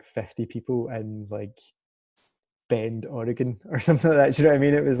to like 50 people in like Bend, Oregon or something like that. Do you know what I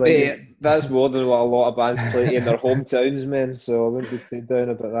mean? It was like Mate, that's more than what a lot of bands play in their hometowns, man. So I wouldn't be too down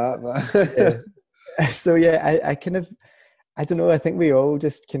about yeah. that. So yeah, I kind of I don't know, I think we all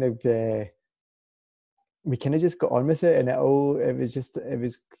just kind of we kind of just got on with it and it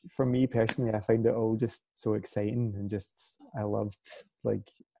was for me personally I found it all just so exciting and just I loved like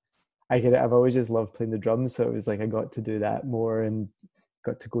I've always just loved playing the drums, so it was like I got to do that more and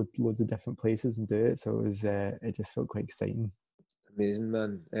got to go loads of different places and do it, so it just felt quite exciting. Amazing,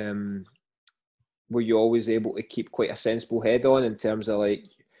 man. Were you always able to keep quite a sensible head on in terms of like,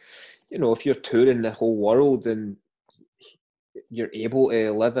 you know, if you're touring the whole world and you're able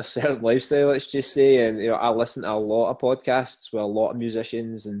to live a certain lifestyle, let's just say, and you know, I listen to a lot of podcasts with a lot of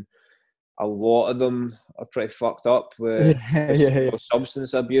musicians, and a lot of them are pretty fucked up Yeah, with you yeah, know,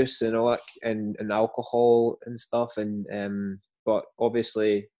 substance abuse and all that, and alcohol and stuff, and but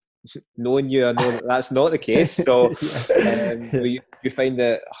obviously, knowing you, I know that that's not the case. So, yeah. will Yeah. you find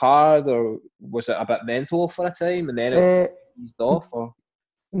it hard, or was it a bit mental for a time, and then it Uh, eased off, or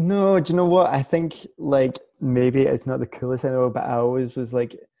no, do you know what? I think like maybe it's not the coolest I know, but I always was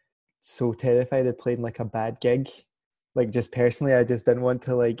like so terrified of playing like a bad gig. Like just personally, I just didn't want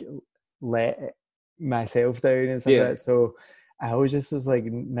to like let myself down and stuff like yeah, that. So I always just was like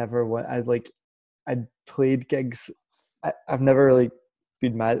never want. I'd played gigs. I've never really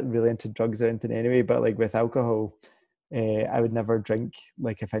been mad really into drugs or anything anyway, but like with alcohol, I would never drink.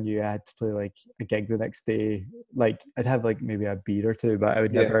 Like if I knew I had to play like a gig the next day, like I'd have like maybe a beer or two, but I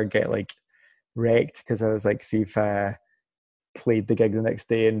would yeah, never get like wrecked because I was like, see if I played the gig the next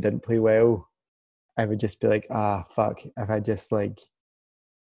day and didn't play well, I would just be like, ah, fuck. If I just like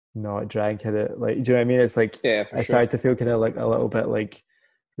not drank at it, like, do you know what I mean? It's like yeah, for I sure, started to feel kind of like a little bit like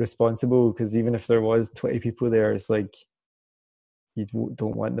responsible because even if there was 20 people there, it's like you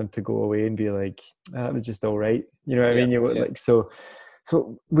don't want them to go away and be like, ah, that was just all right. You know what I yeah, mean? You yeah, like so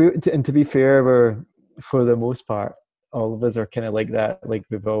we and to be fair, we're for the most part, all of us are kind of like that. Like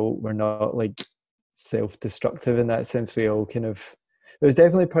we're not like self-destructive in that sense. We all kind of there's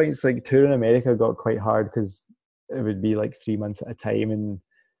definitely points like touring America got quite hard because it would be like 3 months at a time, and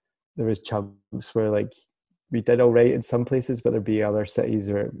there was chunks where like we did all right in some places, but there'd be other cities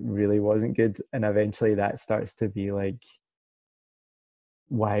where it really wasn't good, and eventually that starts to be like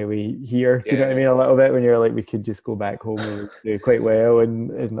why are we here? Do you know what I yeah, mean? A little bit when you're like, we could just go back home and we do quite well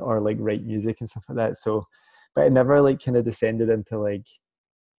and or like write music and stuff like that. So, but it never like kind of descended into like,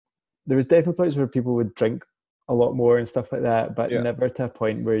 there was definitely points where people would drink a lot more and stuff like that, but yeah, never to a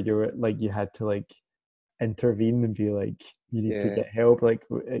point where you were like, you had to like intervene and be like, you need to yeah, get help. Like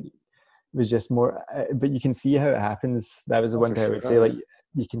it was just more, but you can see how it happens. That was the oh, one for thing I sure, would say, yeah, like,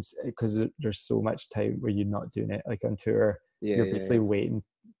 you can, because there's so much time where you're not doing it like on tour, yeah, you're yeah, basically waiting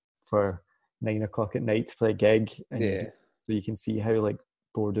for 9 o'clock at night to play a gig, and yeah. so you can see how like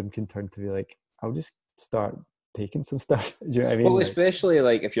boredom can turn to be like, I'll just start taken some stuff. Do you know what I Well, mean? Like, especially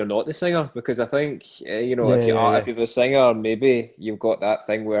like if you're not the singer, because I think yeah, if you yeah, are, yeah, if you're the singer, maybe you've got that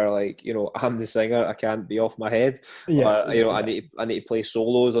thing where like I'm the singer, I can't be off my head, yeah, or yeah, I need to play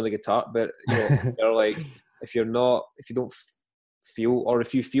solos on the guitar. But yeah. you're like if you're not, if you don't feel, or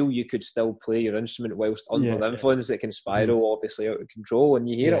if you feel you could still play your instrument whilst under Yeah, the yeah. influence, it can Mhm. spiral obviously out of control, and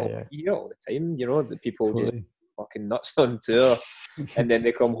Yeah, yeah, you hear it all the time. That people just totally. fucking nuts on tour, and then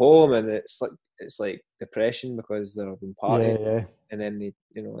they come home and it's like depression because they've been partying, Yeah, yeah. and then they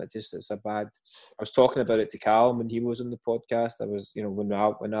it's a bad. I was talking about it to Cal when he was on the podcast. I was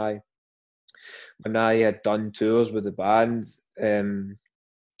when I had done tours with the band, it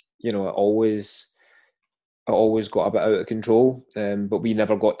always got a bit out of control. But we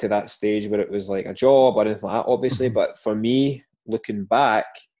never got to that stage where it was like a job or anything like that, obviously. Mhm. But for me, looking back,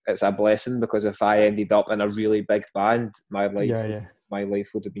 it's a blessing because if I ended up in a really big band, Yeah, yeah. my life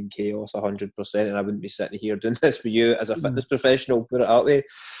would have been chaos 100%, and I wouldn't be sitting here doing this with you as a Mm. fitness professional. Put it that way.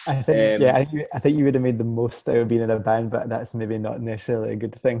 I think, yeah, Um, I think you would have made the most out of being in a band, but that's maybe not necessarily a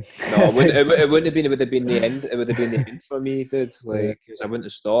good thing. no, I it wouldn't. think, It wouldn't have been. It would have been the end. It would have been the end for me, dude. yeah, Like, 'cause I wouldn't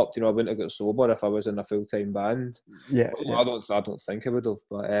have stopped. I wouldn't have got sober if I was in a full time band. yeah, Well, yeah. I don't think I would have.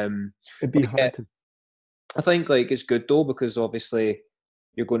 It'd be Yeah, hard to. I think like it's good though because obviously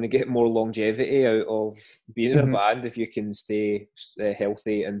you're going to get more longevity out of being in a Mhm. band if you can stay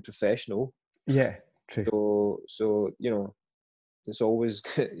healthy and professional. Yeah, true. So it's always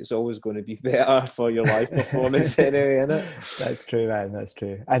going to be better for your live performance anyway, isn't it? That's true, man. That's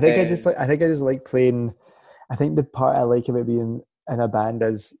true. Um, I think I just like playing. I think the part I like about being in a band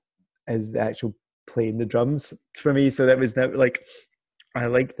is the actual playing the drums for me. So that was never like I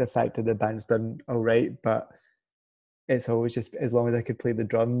like the fact that the band's done all right, but it's always just as long as I could play the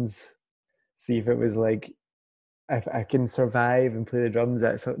drums. See if it was like if I can survive and play the drums.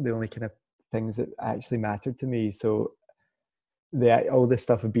 That's the only kind of things that actually mattered to me. So the all this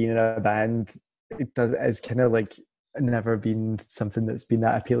stuff of being in a band, it does is kind of like never been something that's been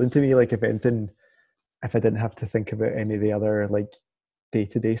that appealing to me. Like if anything, if I didn't have to think about any of the other like day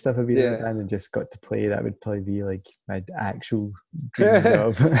to day stuff of being in a yeah. band and just got to play, that would probably be like my actual dream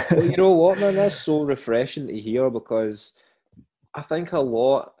job. Well, you know what, man? That's so refreshing to hear because I think a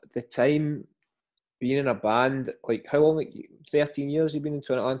lot the time being in a band, like how long, like 13 years you've been in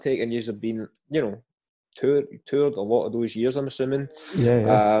Twin Atlantic, and you've been, toured a lot of those years, I'm assuming. Yeah,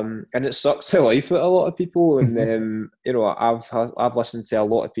 yeah. And it sucks the life out of a lot of people. And, Mhm. I've listened to a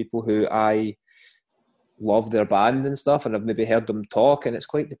lot of people who I love their band and stuff, and I've maybe heard them talk, and it's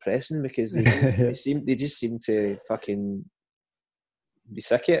quite depressing because Yeah, they just seem to fucking be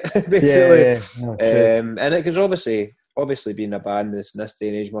sick it, yeah, basically. yeah. No, true. And it because obviously being a band in this day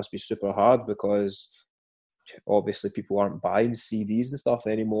and age must be super hard because obviously people aren't buying CDs and stuff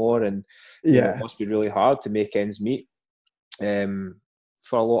anymore, and it Yeah, must be really hard to make ends meet um,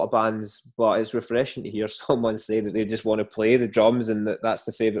 for a lot of bands. But it's refreshing to hear someone say that they just want to play the drums and that's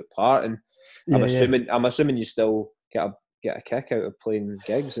the favourite part. And yeah, yeah. I'm assuming you still get a kick out of playing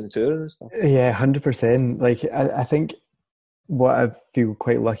gigs and touring and stuff. Yeah, 100%. Like I think what I feel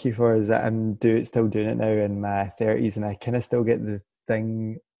quite lucky for is that still doing it now in my 30s, and I kind of still get the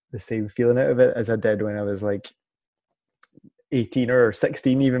same feeling out of it as I did when I was like 18 or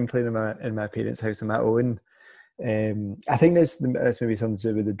 16, even playing in my parents' house on my own. I think that's maybe something to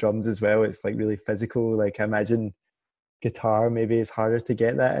do with the drums as well. It's like really physical. Like I imagine guitar maybe it's harder to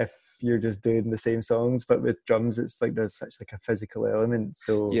get that if you're just doing the same songs, but with drums it's like there's such like a physical element.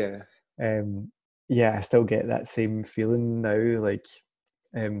 So Yeah, um yeah, I still get that same feeling now, like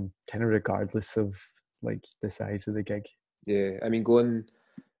kind of regardless of like the size of the gig. yeah. I mean, going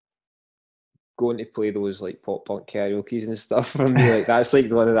to play those like pop punk karaoke's and stuff for me, like that's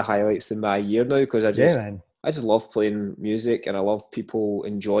like one of the highlights in my year now because Yeah, man. I just love playing music and I love people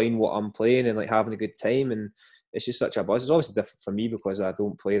enjoying what I'm playing and like having a good time, and it's just such a buzz. It's obviously different for me because I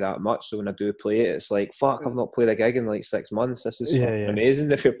don't play that much, so when I do play it, it's like fuck, I've not played a gig in like 6 months. This is Yeah, fucking yeah.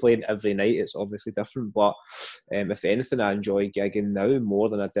 amazing. If you're playing every night, it's obviously different, but if anything, I enjoy gigging now more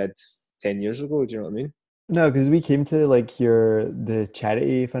than I did 10 years ago. Do you know what I mean? No, because we came to like the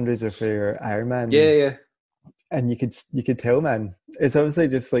charity fundraiser for your Yeah, Ironman, yeah, and you could tell, man. It's obviously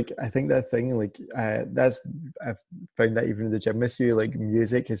just like I think that thing like that's I've found that even in the gym with you, like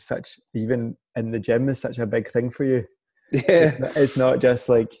music is such even in the gym is such a big thing for you. yeah, It's not just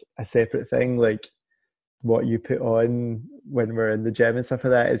like a separate thing. Like what you put on when we're in the gym and stuff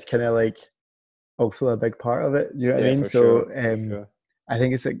like that is kind of like also a big part of it. You know what I yeah, mean? for sure, So for sure. I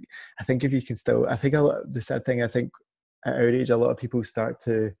think it's like I think if you can still I think a lot the sad thing I think at our age a lot of people start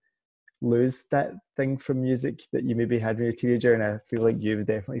to lose that thing from music that you maybe had when you're a teenager, and I feel like you've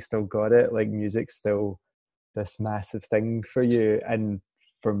definitely still got it. Like music still this massive thing for you, and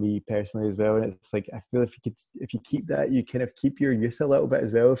for me personally as well. And it's like, I feel if you keep that, you kind of keep your youth a little bit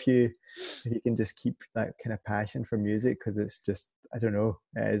as well. If you can just keep that kind of passion for music, because it's just, I don't know,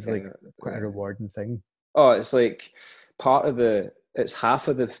 it is like Yeah, quite a yeah. rewarding thing. Oh, it's like it's half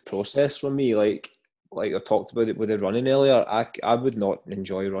of the process for me. Like I talked about it with the running earlier. I would not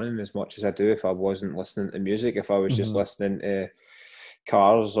enjoy running as much as I do if I wasn't listening to music. If I was just Hmm. listening to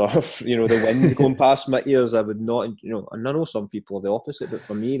cars or the wind going past my ears, I would not. And I know some people are the opposite, but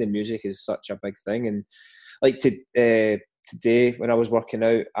for me, the music is such a big thing. And like today when I was working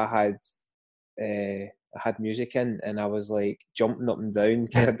out, I had music in, and I was like jumping up and down,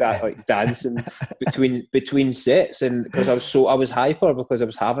 kind of that like dancing between sets, and because I was hyper because I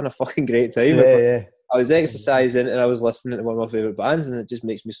was having a fucking great time. Yeah, yeah. I was exercising and I was listening to one of my favorite bands, and it just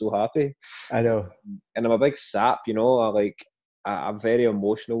makes me so happy. I know. And I'm a big sap, I'm very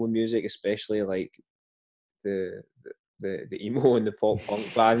emotional with music, especially like the the emo and the pop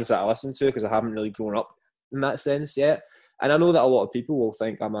punk bands that I listen to, because I haven't really grown up in that sense yet. And I know that a lot of people will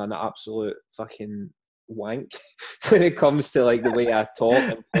think I'm an absolute fucking wank when it comes to like the way I talk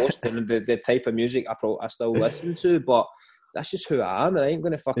and post and the type of music I still listen to, but that's just who I am, and I ain't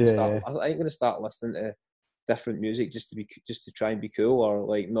gonna fucking Yeah, start. yeah. I ain't gonna start listening to different music just to try and be cool, or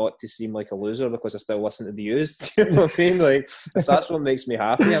like not to seem like a loser because I still listen to the used. Do you know what I mean? Like if that's what makes me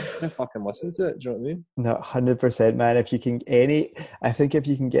happy, I'm gonna fucking listen to it. Do you know what I mean? No, 100%, man. If you can I think if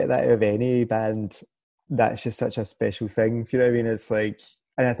you can get that out of any band, that's just such a special thing. If you know what I mean? It's like,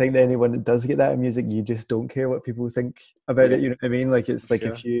 and I think that anyone that does get that in music, you just don't care what people think about Yeah, it. You know what I mean? Like, for it's like,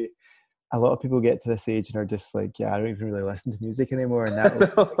 sure. if you, a lot of people get to this age and are just like, yeah, I don't even really listen to music anymore. And that, like,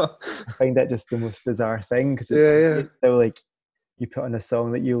 I find that just the most bizarre thing, because Yeah, to me, yeah, it's still like, you put on a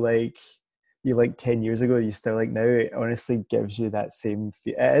song that you like 10 years ago, you still like now, it honestly gives you that same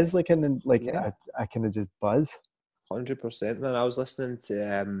feel. It is like like yeah. I kind of just buzz. 100%, man. I was listening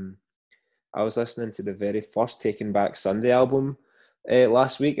to the very first Taking Back Sunday album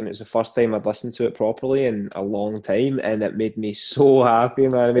last week, and it was the first time I'd listened to it properly in a long time, and it made me so happy,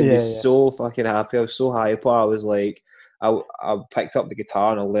 man. It made me Yeah, yeah. so fucking happy. I was so hyper. I was like, I picked up the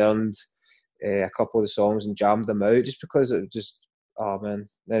guitar and I learned a couple of the songs and jammed them out just because it was just, oh man.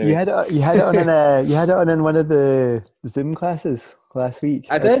 You Anyway, had you had it on in one of the Zoom classes last week.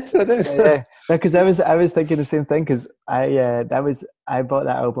 I did. Yeah, yeah. Because I was thinking the same thing, because I bought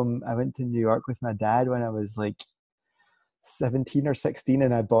that album. I went to New York with my dad when I was like 17 or 16,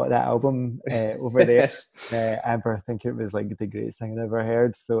 and I bought that album over there. Yes. I remember thinking it was like the greatest thing I'd ever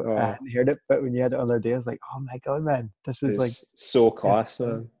heard. So I Oh, hadn't heard it, but when you had it on the other day, I was like, oh my god, man, this is like, it's so yeah, class,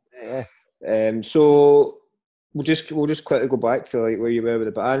 man. yeah. So we'll just quickly go back to like where you were with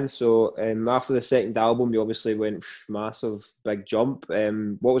the band. So after the second album, you obviously went massive big jump.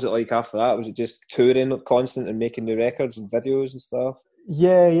 What was it like after that? Was it just touring constant and making new records and videos and stuff?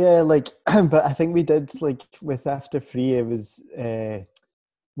 Yeah, yeah, like, but I think we did, like, with After Free, it was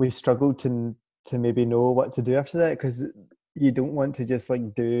we struggled to maybe know what to do after that, because you don't want to just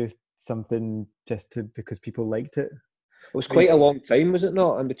like do something just to because people liked it. It was We quite a long time, was it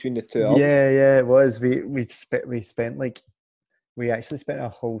not, in between the two albums? Yeah, yeah, it was. We spent like, we actually spent a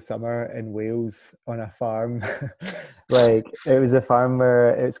whole summer in Wales on a farm. Like, it was a farm where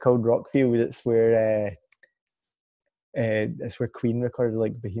it's called Rockfield. It's where Queen recorded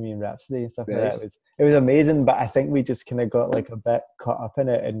like Bohemian Rhapsody and stuff like that. Nice. It was amazing, but I think we just kind of got like a bit caught up in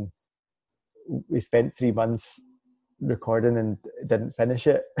it, and we spent 3 months recording and didn't finish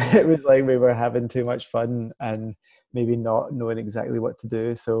it. It was like we were having too much fun and maybe not knowing exactly what to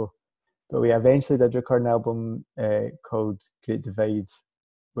do. So, but we eventually did record an album called Great Divide,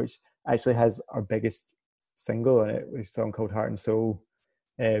 which actually has our biggest single on it, a song called Heart and Soul,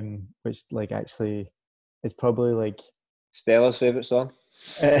 which like actually is probably like Stella's favourite song?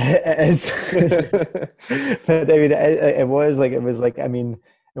 it is. But I mean, it was like, I mean,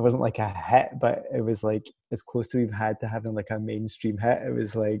 it wasn't like a hit, but it was like as close to we've had to having like a mainstream hit. It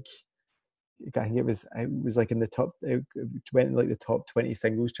was like, I think it was like in the top, it went in like the top 20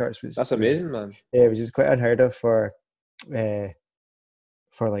 singles charts, which That's amazing, man. yeah, which is quite unheard of uh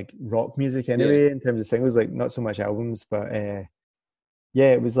for like rock music Yeah. anyway, in terms of singles, like not so much albums, but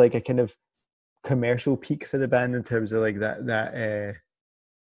yeah, it was like a kind of commercial peak for the band, in terms of like that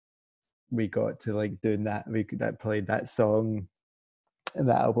we got to like doing that, that played that song in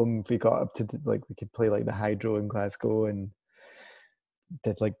that album. We got up to like, we could play like the Hydro in Glasgow, and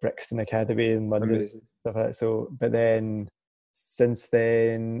did like Brixton Academy in London, Amazing. stuff like that. So, but then since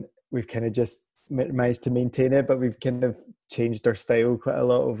then, we've kind of just managed to maintain it, but we've kind of changed our style quite a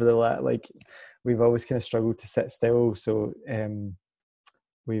lot over the like, we've always kind of struggled to sit still. So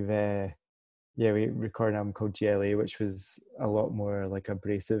we've yeah, we recorded an album called GLA, which was a lot more like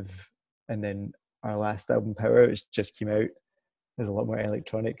abrasive, and then our last album, Power, which just came out, is a lot more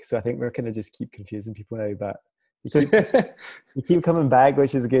electronic. So I think we're kind of just keep confusing people now, but you keep you keep coming back,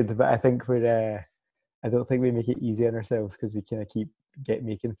 which is good. But I think I don't think we make it easy on ourselves because we kind of keep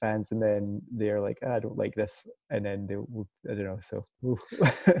making fans, and then they're like, I don't like this, and then I don't know. So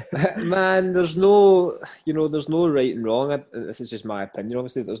Man, there's no, there's no right and wrong. This is just my opinion,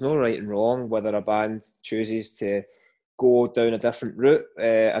 obviously. There's no right and wrong whether a band chooses to go down a different route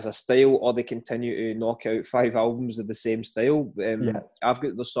as a style, or they continue to knock out 5 albums of the same style. yeah,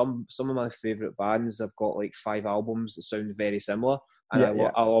 There's some of my favourite bands. I've got like 5 albums that sound very similar, and yeah,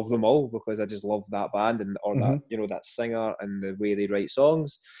 yeah. I love them all because I just love that band or that Hmm. that singer and the way they write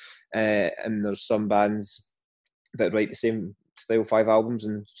songs. And there's some bands that write the same style 5 albums,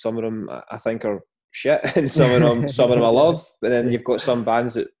 and some of them I think are shit, and some of them I Yeah, love. But then yeah. you've got some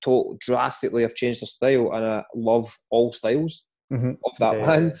bands that drastically have changed their style, and I love all styles Hmm. of Yeah, that yeah,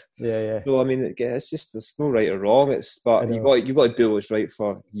 band. yeah, yeah. So I mean, it's just there's no right or wrong. I But know. you got to do what's right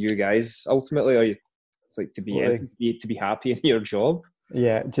for you guys ultimately, or you like Totally. to be happy in your job.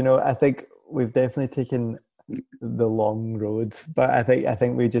 Yeah. Do you know? I think we've definitely taken the long road, but I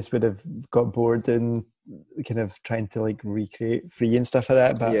think we just would have got bored in kind of trying to like recreate free and stuff like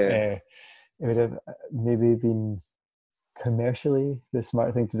that. But Yeah, it would have maybe been commercially the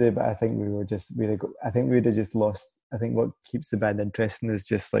smart thing to do. But I think I think we would have just lost. I think what keeps the band interesting is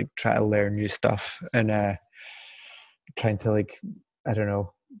just like try to learn new stuff and trying to like, I don't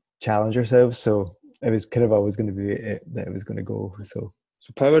know, challenge ourselves. So it was kind of always going to be it that it was going to go. So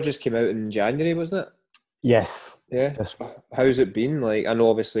so Power just came out in January, wasn't it? yes, Yeah. just So how's it been? Like, I know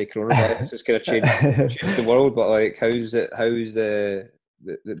obviously coronavirus has kind of changed the world, but like, how's the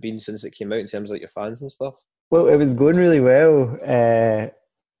been since it came out in terms of like your fans and stuff? well, it was going really well.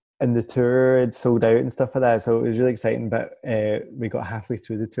 And the tour had sold out and stuff like that, so it was really exciting. But we got halfway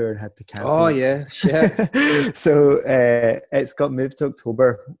through the tour and had to Oh cancel yeah, shit. it. So it's got moved to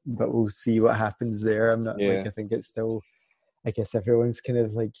October, but we'll see what happens there. I'm not like Yeah, I think it's still. I guess everyone's kind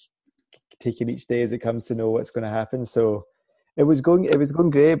of like taking each day as it comes to know what's going to happen. So it was going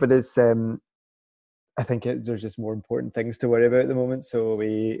great, but it's I think there's just more important things to worry about at the moment. So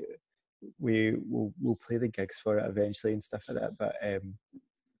we'll play the gigs for it eventually and stuff like that. But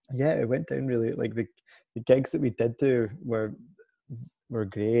yeah, it went down really like the gigs that we did do were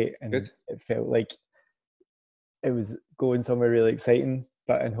great, and good. it felt like it was going somewhere really exciting.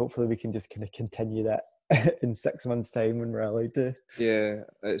 But and hopefully we can just kind of continue that in 6 months' time when we're allowed to. Yeah,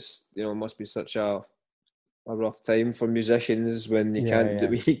 it's it must be such a rough time for musicians when you can't do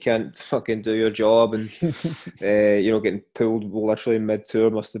Yeah, you can't fucking do your job, and yeah. getting pulled literally mid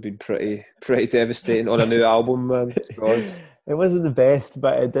tour must have been pretty devastating on a new album, man. God. It wasn't the best,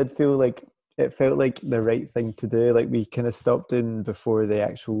 but it did feel like it felt like the right thing to do. Like we kind of stopped in before the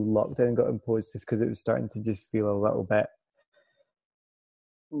actual lockdown got imposed, just because it was starting to just feel a little bit.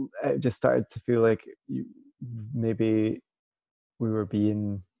 It just started to feel like maybe we were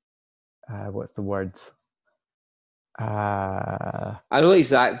being what's the word? Uh, I know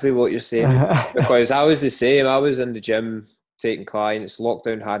exactly what you're saying because I was the same. I was in the gym taking clients.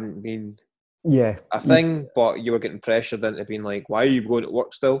 Lockdown hadn't been yeah, a thing, but you were getting pressured into being like, "Why are you going to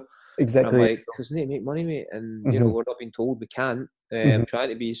work still?" And I'm exactly. like, So, "Because I need to make money, mate." And mhm, we're not being told we can't. mhm. I'm trying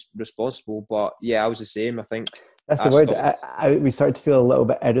to be responsible, but yeah, I was the same. I think That's I the word. stopped. We started to feel a little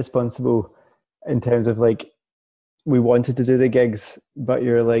bit irresponsible in terms of like we wanted to do the gigs, but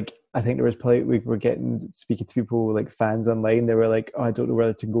you're like, I think there was probably we were getting speaking to people like fans online. They were like, "Oh, I don't know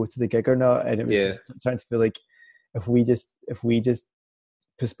whether to go to the gig or not," and it was Yeah, just starting to feel like if we just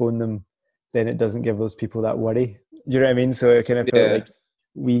postpone them, then it doesn't give those people that worry. Do you know what I mean? So it kind of felt yeah, like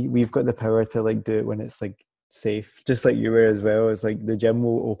we've got the power to like do it when it's like safe, just like you were as well. It's like the gym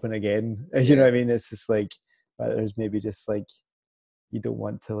will open again. You know yeah, what I mean? It's just like, but there's maybe just like you don't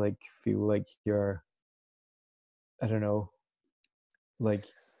want to like feel like you're, I don't know, like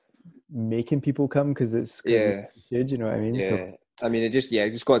making people come because it's yeah, good. You know what I mean? So yeah. I mean, it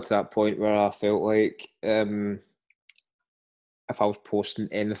just got to that point where I felt like if I was posting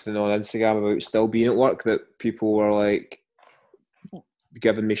anything on Instagram about still being at work, that people were like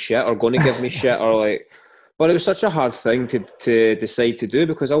giving me shit or going to give me shit or like. But it was such a hard thing to decide to do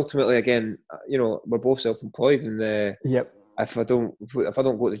because ultimately, again, we're both self-employed, and yep. if I don't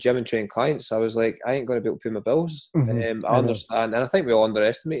go to the gym and train clients, I was like, I ain't going to be able to pay my bills. Hmm. I I know. understand, and I think we all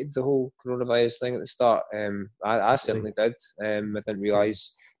underestimated the whole coronavirus thing at the start. I Totally. certainly did. I Totally. didn't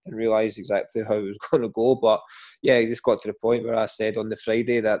realize exactly how it was going to go, but yeah, it just got to the point where I said on the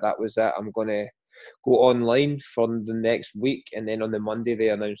Friday that was it. I'm gonna go online for the next week, and then on the Monday they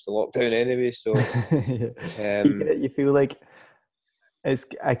announced the lockdown anyway. So You feel like it's.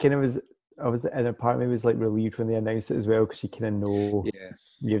 I was in a part of me was like relieved when they announced it as well, because you kind of know yeah,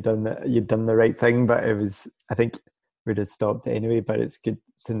 you've done the right thing. But it was, I think we'd have stopped anyway. But it's good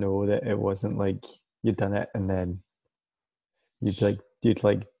to know that it wasn't like you'd done it and then you'd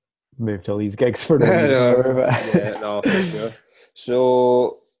like moved all these gigs for no reason or no, whatever. yeah, no, for sure.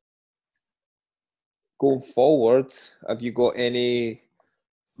 So going forward, have you got any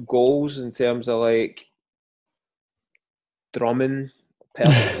goals in terms of like drumming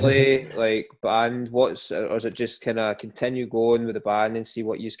personally, like band? What's or is it just kind of continue going with the band and see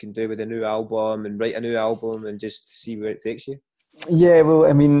what you can do with a new album and write a new album and just see where it takes you? Yeah, well,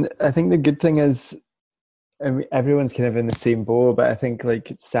 I mean, I think the good thing is, I mean, everyone's kind of in the same boat, but I think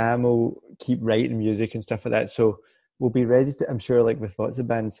like Sam will keep writing music and stuff like that. So we'll be ready to, I'm sure, like with lots of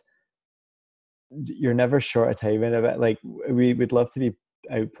bands, you're never short of time in a bit. Like we would love to be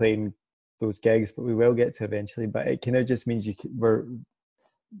out playing those gigs, but we will get to eventually. But it kind of just means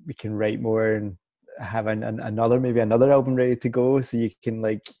we can write more and have maybe another album ready to go. So you can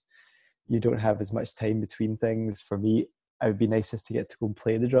like, you don't have as much time between things. For me, it would be nice just to get to go and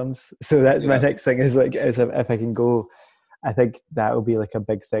play the drums. So that's my Yeah, next thing, is like, is if I can go, I think that will be like a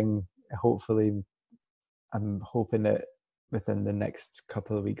big thing. Hopefully, I'm hoping that within the next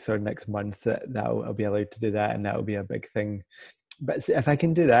couple of weeks or next month that I'll be allowed to do that, and that will be a big thing. But if I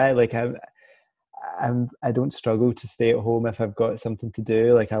can do that, like I don't struggle to stay at home if I've got something to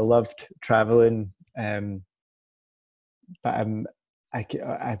do. Like I loved traveling, but I'm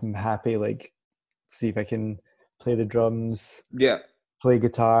happy. Like see if I can play the drums, yeah, play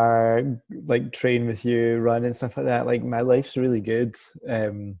guitar, like train with you, run and stuff like that. Like my life's really good.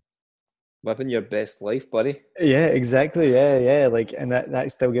 living your best life, buddy. Yeah, exactly. Yeah. Like, and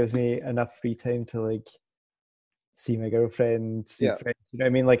that still gives me enough free time to like see my girlfriend, see Yeah. friends. You know what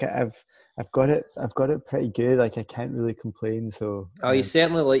I mean? Like I've got it pretty good. Like I can't really complain. So Oh, you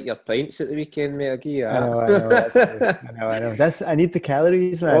certainly like your pints at the weekend, mate. I give you I know. That's true. that. I know. That's I need the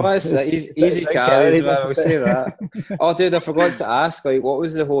calories, Oh, man. that's easy, It's easy that calories, calorie man. I'll deficit. say that. Oh, dude, I forgot to ask. Like, what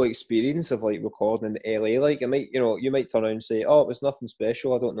was the whole experience of like recording in LA? Like, it might, you might turn around and say, "Oh, it was nothing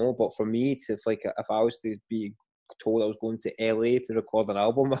special." I don't know, but for me, to if I was to be told I was going to LA to record an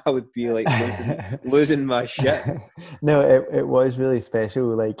album, I would be like losing my shit. No, it was really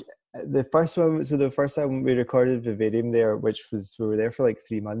special. Like the first one, so the first album we recorded Vivarium there, which was we were there for like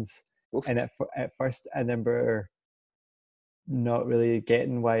 3 months, Oof. and at first I remember not really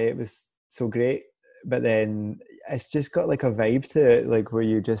getting why it was so great, but then it's just got like a vibe to it, like where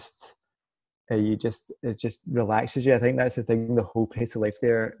you just it just relaxes you. I think that's the thing. The whole pace of life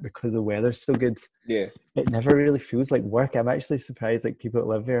there, because the weather's so good, Yeah, it never really feels like work. I'm actually surprised, like people that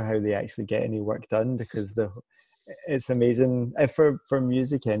live there, how they actually get any work done, because it's amazing. For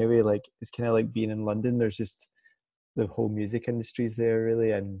music anyway. Like it's kind of like being in London. There's just the whole music industry's there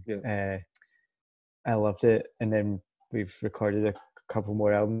really, and yeah, I loved it. And then we've recorded a couple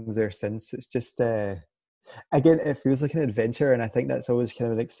more albums there since. It's just again, it feels like an adventure, and I think that's always kind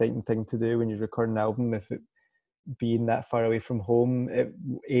of an exciting thing to do when you record an album. If it being that far away from home,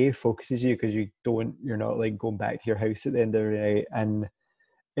 it focuses you, because you're not like going back to your house at the end of the night, and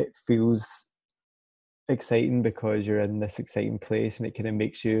it feels exciting because you're in this exciting place, and it kind of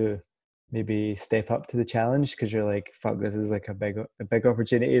makes you maybe step up to the challenge, because you're like, fuck, this is like a big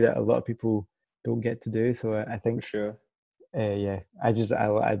opportunity that a lot of people don't get to do. So I for think sure. yeah,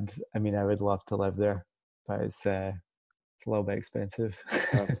 I mean, I would love to live there, but it's a little bit expensive.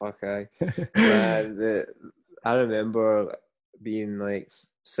 Oh fuck, I man. I remember being like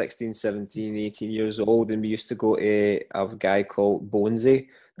 16, 17, 18 years old, and we used to go to a guy called Bonesy.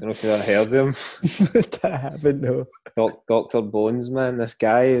 Don't know if you've ever heard of him. That happened, no. Dr. Bones, man. This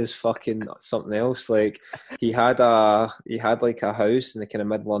guy was fucking something else. Like he had like a house in the kind of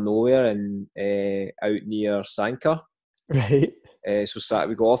middle of nowhere and out near Sanker. Right. So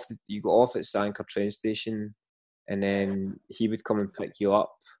we you go off at Sanker train station, and then he would come and pick you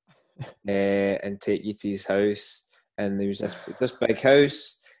up and take you to his house. And there was this big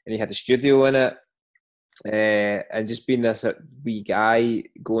house, and he had a studio in it. And just being this wee guy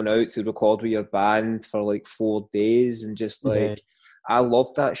going out to record with your band for like 4 days, and just Yeah. like I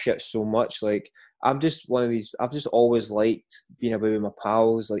love that shit so much. Like I'm just one of these. I've just always liked being about with my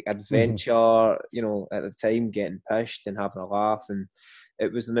pals, like Mhm. adventure. At the time getting pished and having a laugh, and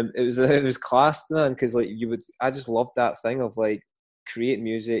it was class, man. Because like I just loved that thing of like creating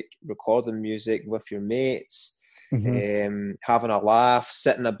music, recording music with your mates, Mhm. having a laugh,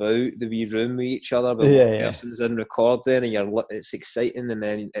 sitting about the wee room with each other, but one Yeah, yeah. person's in recording, and it's exciting. And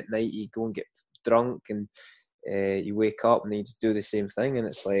then at night you go and get drunk, and you wake up and you just do the same thing, and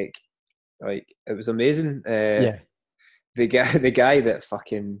it's like it was amazing. Yeah. The guy that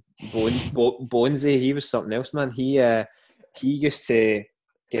fucking Bonesy, he was something else, man. He used to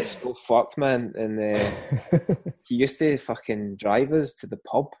get so fucked, man, and he used to fucking drive us to the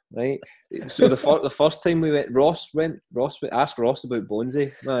pub, right? So the first time we went, asked Ross about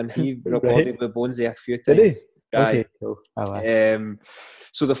Bonesy, man. He Right. recorded with Bonesy a few Did times. he? Aye. Okay, cool. I'll ask.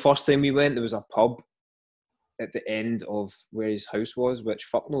 So the first time we went, there was a pub at the end of where his house was, which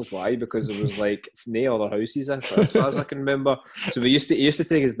fuck knows why, because there was like no other houses as far as I can remember. So he used to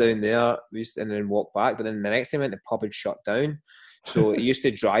take us down there, and then walk back. But then the next time, the pub had shut down. So he used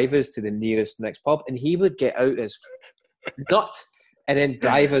to drive us to the nearest next pub, and he would get out as nut, and then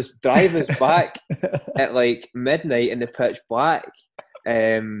drive us back at like midnight in the pitch black.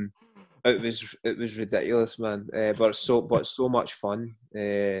 It was ridiculous, man. But so much fun.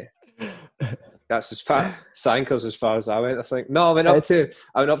 That's as far Sankers as far as I went. I think no, I went up to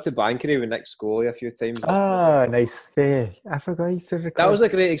Bankery with Nick Scully a few times. Ah, nice. Yeah, I forgot you used to That record. was a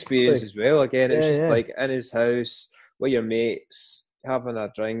great experience as well. Again, it was Yeah, just yeah. like in his house with your mates, having a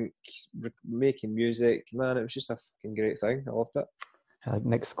drink, making music. Man, it was just a fucking great thing. I loved it. I like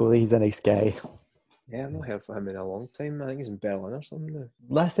Nick Scully. He's a nice guy. Yeah, I've not heard from him in a long time. I think he's in Berlin or something now.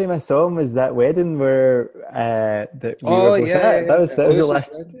 Last time I saw him was that wedding where that we were Oh both yeah, at. yeah, yeah. That was the Lewis's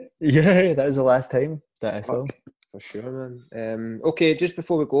last. friend. Yeah, that was the last time that I saw Fuck, for sure, man. Okay, just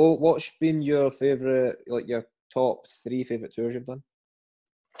before we go, what's been your favourite, like your top 3 favourite tours you've done?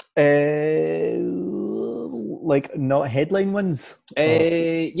 Like not headline ones. Or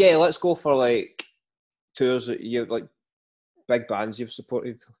Yeah, let's go for like tours that you like, big bands you've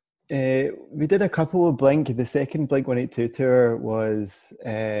supported. we did a couple of Blink. The second Blink 182 tour was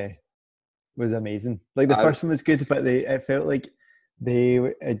amazing. Like the I, first one was good, but it felt like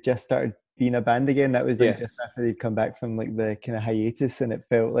they had just started being a band again. That was like yeah, just after they'd come back from like the kind of hiatus, and it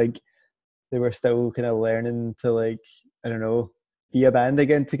felt like they were still kind of learning to like, I don't know, be a band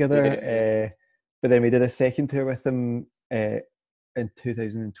again together. yeah. But then we did a second tour with them in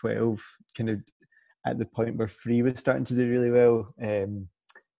 2012, kind of at the point where Free was starting to do really well.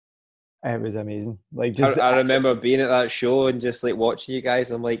 It was amazing. Like just I actually, remember being at that show and just like watching you guys.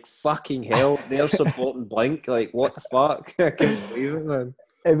 I'm like, fucking hell, they're supporting Blink. Like, what the fuck? I can't believe it, man.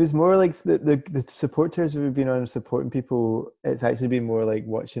 it was more like the support tours we've been on supporting people. It's actually been more like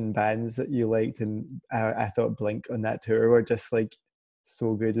watching bands that you liked, and I thought Blink on that tour were just like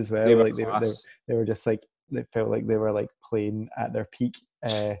so good as They well. were Like class. they were just like, it felt like they were like playing at their peak.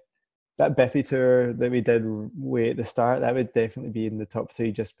 That Biffy tour that we did way at the start, that would definitely be in the top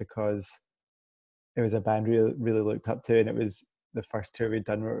 3 just because it was a band really looked up to, and it was the first tour we'd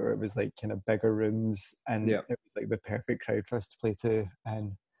done where it was like kind of bigger rooms, and Yeah. it was like the perfect crowd for us to play to.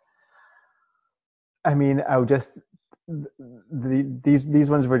 And I mean, I'll just these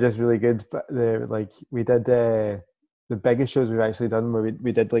ones were just really good, but like we did the biggest shows we've actually done where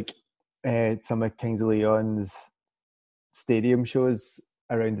we did like some of Kings of Leon's stadium shows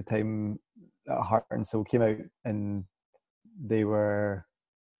around the time that Heart and Soul came out, and they were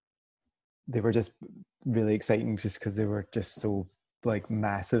just really exciting just because they were just so like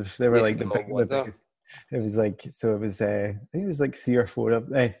massive. They were Yeah, like no the wonder. biggest. It was like, so it was I think it was like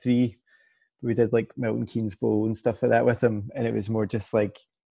 3 we did like Milton Keynes Bowl and stuff like that with them, and it was more just like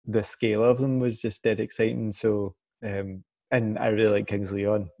the scale of them was just dead exciting. So and I really like Kings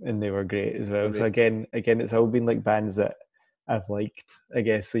Leon, and they were great as well. So again it's all been like bands that I've liked, I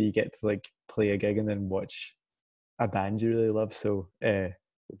guess. So you get to like play a gig and then watch a band you really love. So it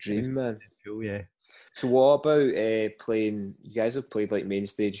was Dream, man. cool, yeah. So what about playing? You guys have played like main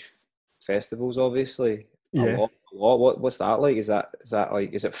stage festivals, obviously. A Yeah. lot, a lot. What's that like? Is that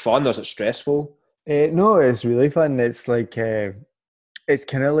like, is it fun or is it stressful? No, it's really fun. It's like it's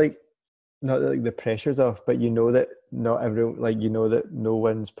kind of like not that, like the pressure's off, but you know that not everyone, like you know that no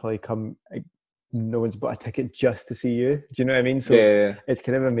one's probably come, like, no one's bought a ticket just to see you. Do you know what I mean? So Yeah, it's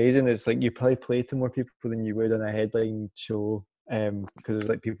kind of amazing. It's like you probably play to more people than you would on a headline show, because there's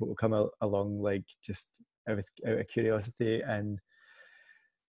like people who come along like just out of curiosity, and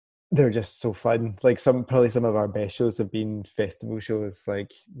they're just so fun. Like probably some of our best shows have been festival shows,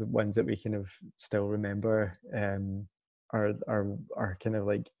 like the ones that we kind of still remember, are kind of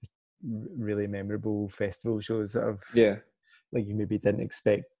like really memorable festival shows that have, yeah. like, you maybe didn't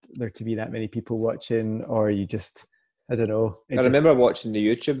expect there to be that many people watching, or you just, I don't know, I it just, remember watching the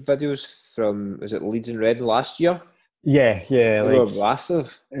YouTube videos from, was it Leeds and Red last year? yeah, They were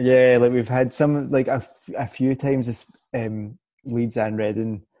massive. like we've had some like a few times this Leeds and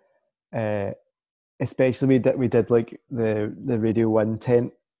Reading, uh especially we did like the Radio 1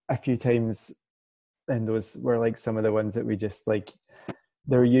 tent a few times, and those were like some of the ones that we just like.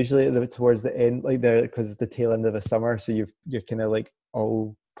 They're usually towards the end, like they're because it's the tail end of the summer, so you're kind of like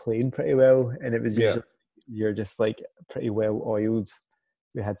all playing pretty well, and it was Yeah. usually you're just like pretty well oiled.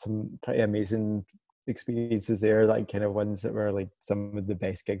 We had some pretty amazing experiences there, like kind of ones that were like some of the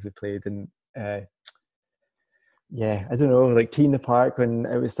best gigs we played, and yeah, I don't know, like Tea in the Park when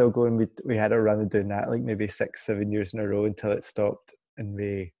it was still going, we had a run of doing that like maybe 6-7 years in a row until it stopped, and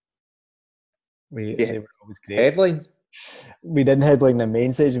Yeah. they were always great. Headline. We didn't headline the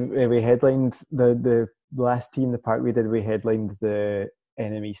main stage. We headlined the last Tea in the Park we did. We headlined the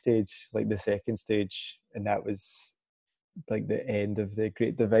Enemy stage, like the second stage, and that was like the end of the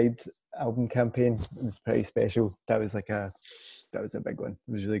Great Divide album campaign. It was pretty special. That was a big one.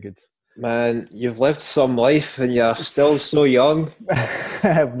 It was really good. Man, you've lived some life and you're still so young.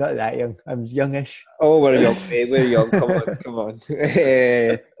 I'm not that young. I'm youngish. Oh, we're young, mate. We're young. Come on, come on.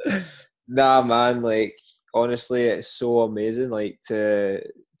 Nah, man. Like, honestly, it's so amazing. Like to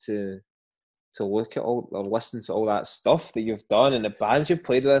to look at all or listen to all that stuff that you've done and the bands you've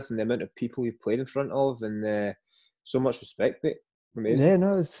played with and the amount of people you've played in front of, and so much respect, mate. Amazing. Yeah,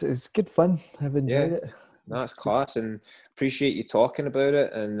 no, it was good fun. I've Yeah, enjoyed it. that's class, and appreciate you talking about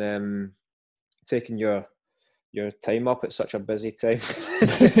it and taking your time up at such a busy time.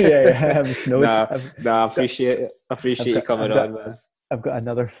 Yeah, yeah, I'm snowed. Nah, nah, I appreciate it. I appreciate you coming on, man. I've got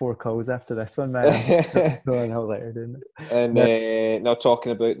another 4 calls after this one, man. I'm just going out later doing it. And No, now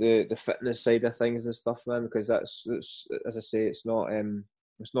talking about the fitness side of things and stuff, man, because that's as I say, it's not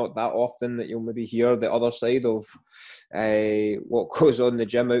that often that you'll maybe hear the other side of what goes on in the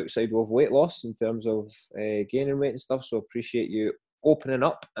gym outside of weight loss in terms of gaining weight and stuff. So appreciate you opening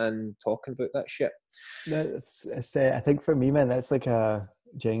up and talking about that shit. it's I think for me, man, that's like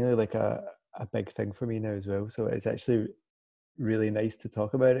genuinely like a big thing for me now as well. So it's actually really nice to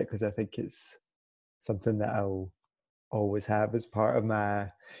talk about it because I think it's something that I'll always have as part of my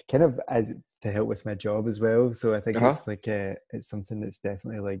kind of as to help with my job as well. So I think Uh-huh. it's like it's something that's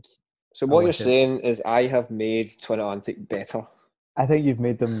definitely like So I what you're wish it. saying is I have made Twin Atlantic better. I think you've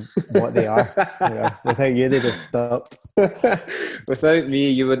made them what they are. You know, without you, they'd have stopped. Without me,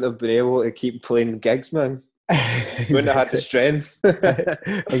 you wouldn't have been able to keep playing gigs, man. You wouldn't have had the Exactly. strength.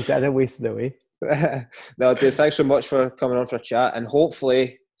 Exactly. Wasted away. No, dude, thanks so much for coming on for a chat and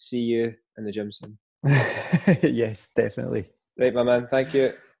hopefully see you in the gym soon. Yes, definitely. Right, my man. Thank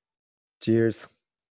you. Cheers.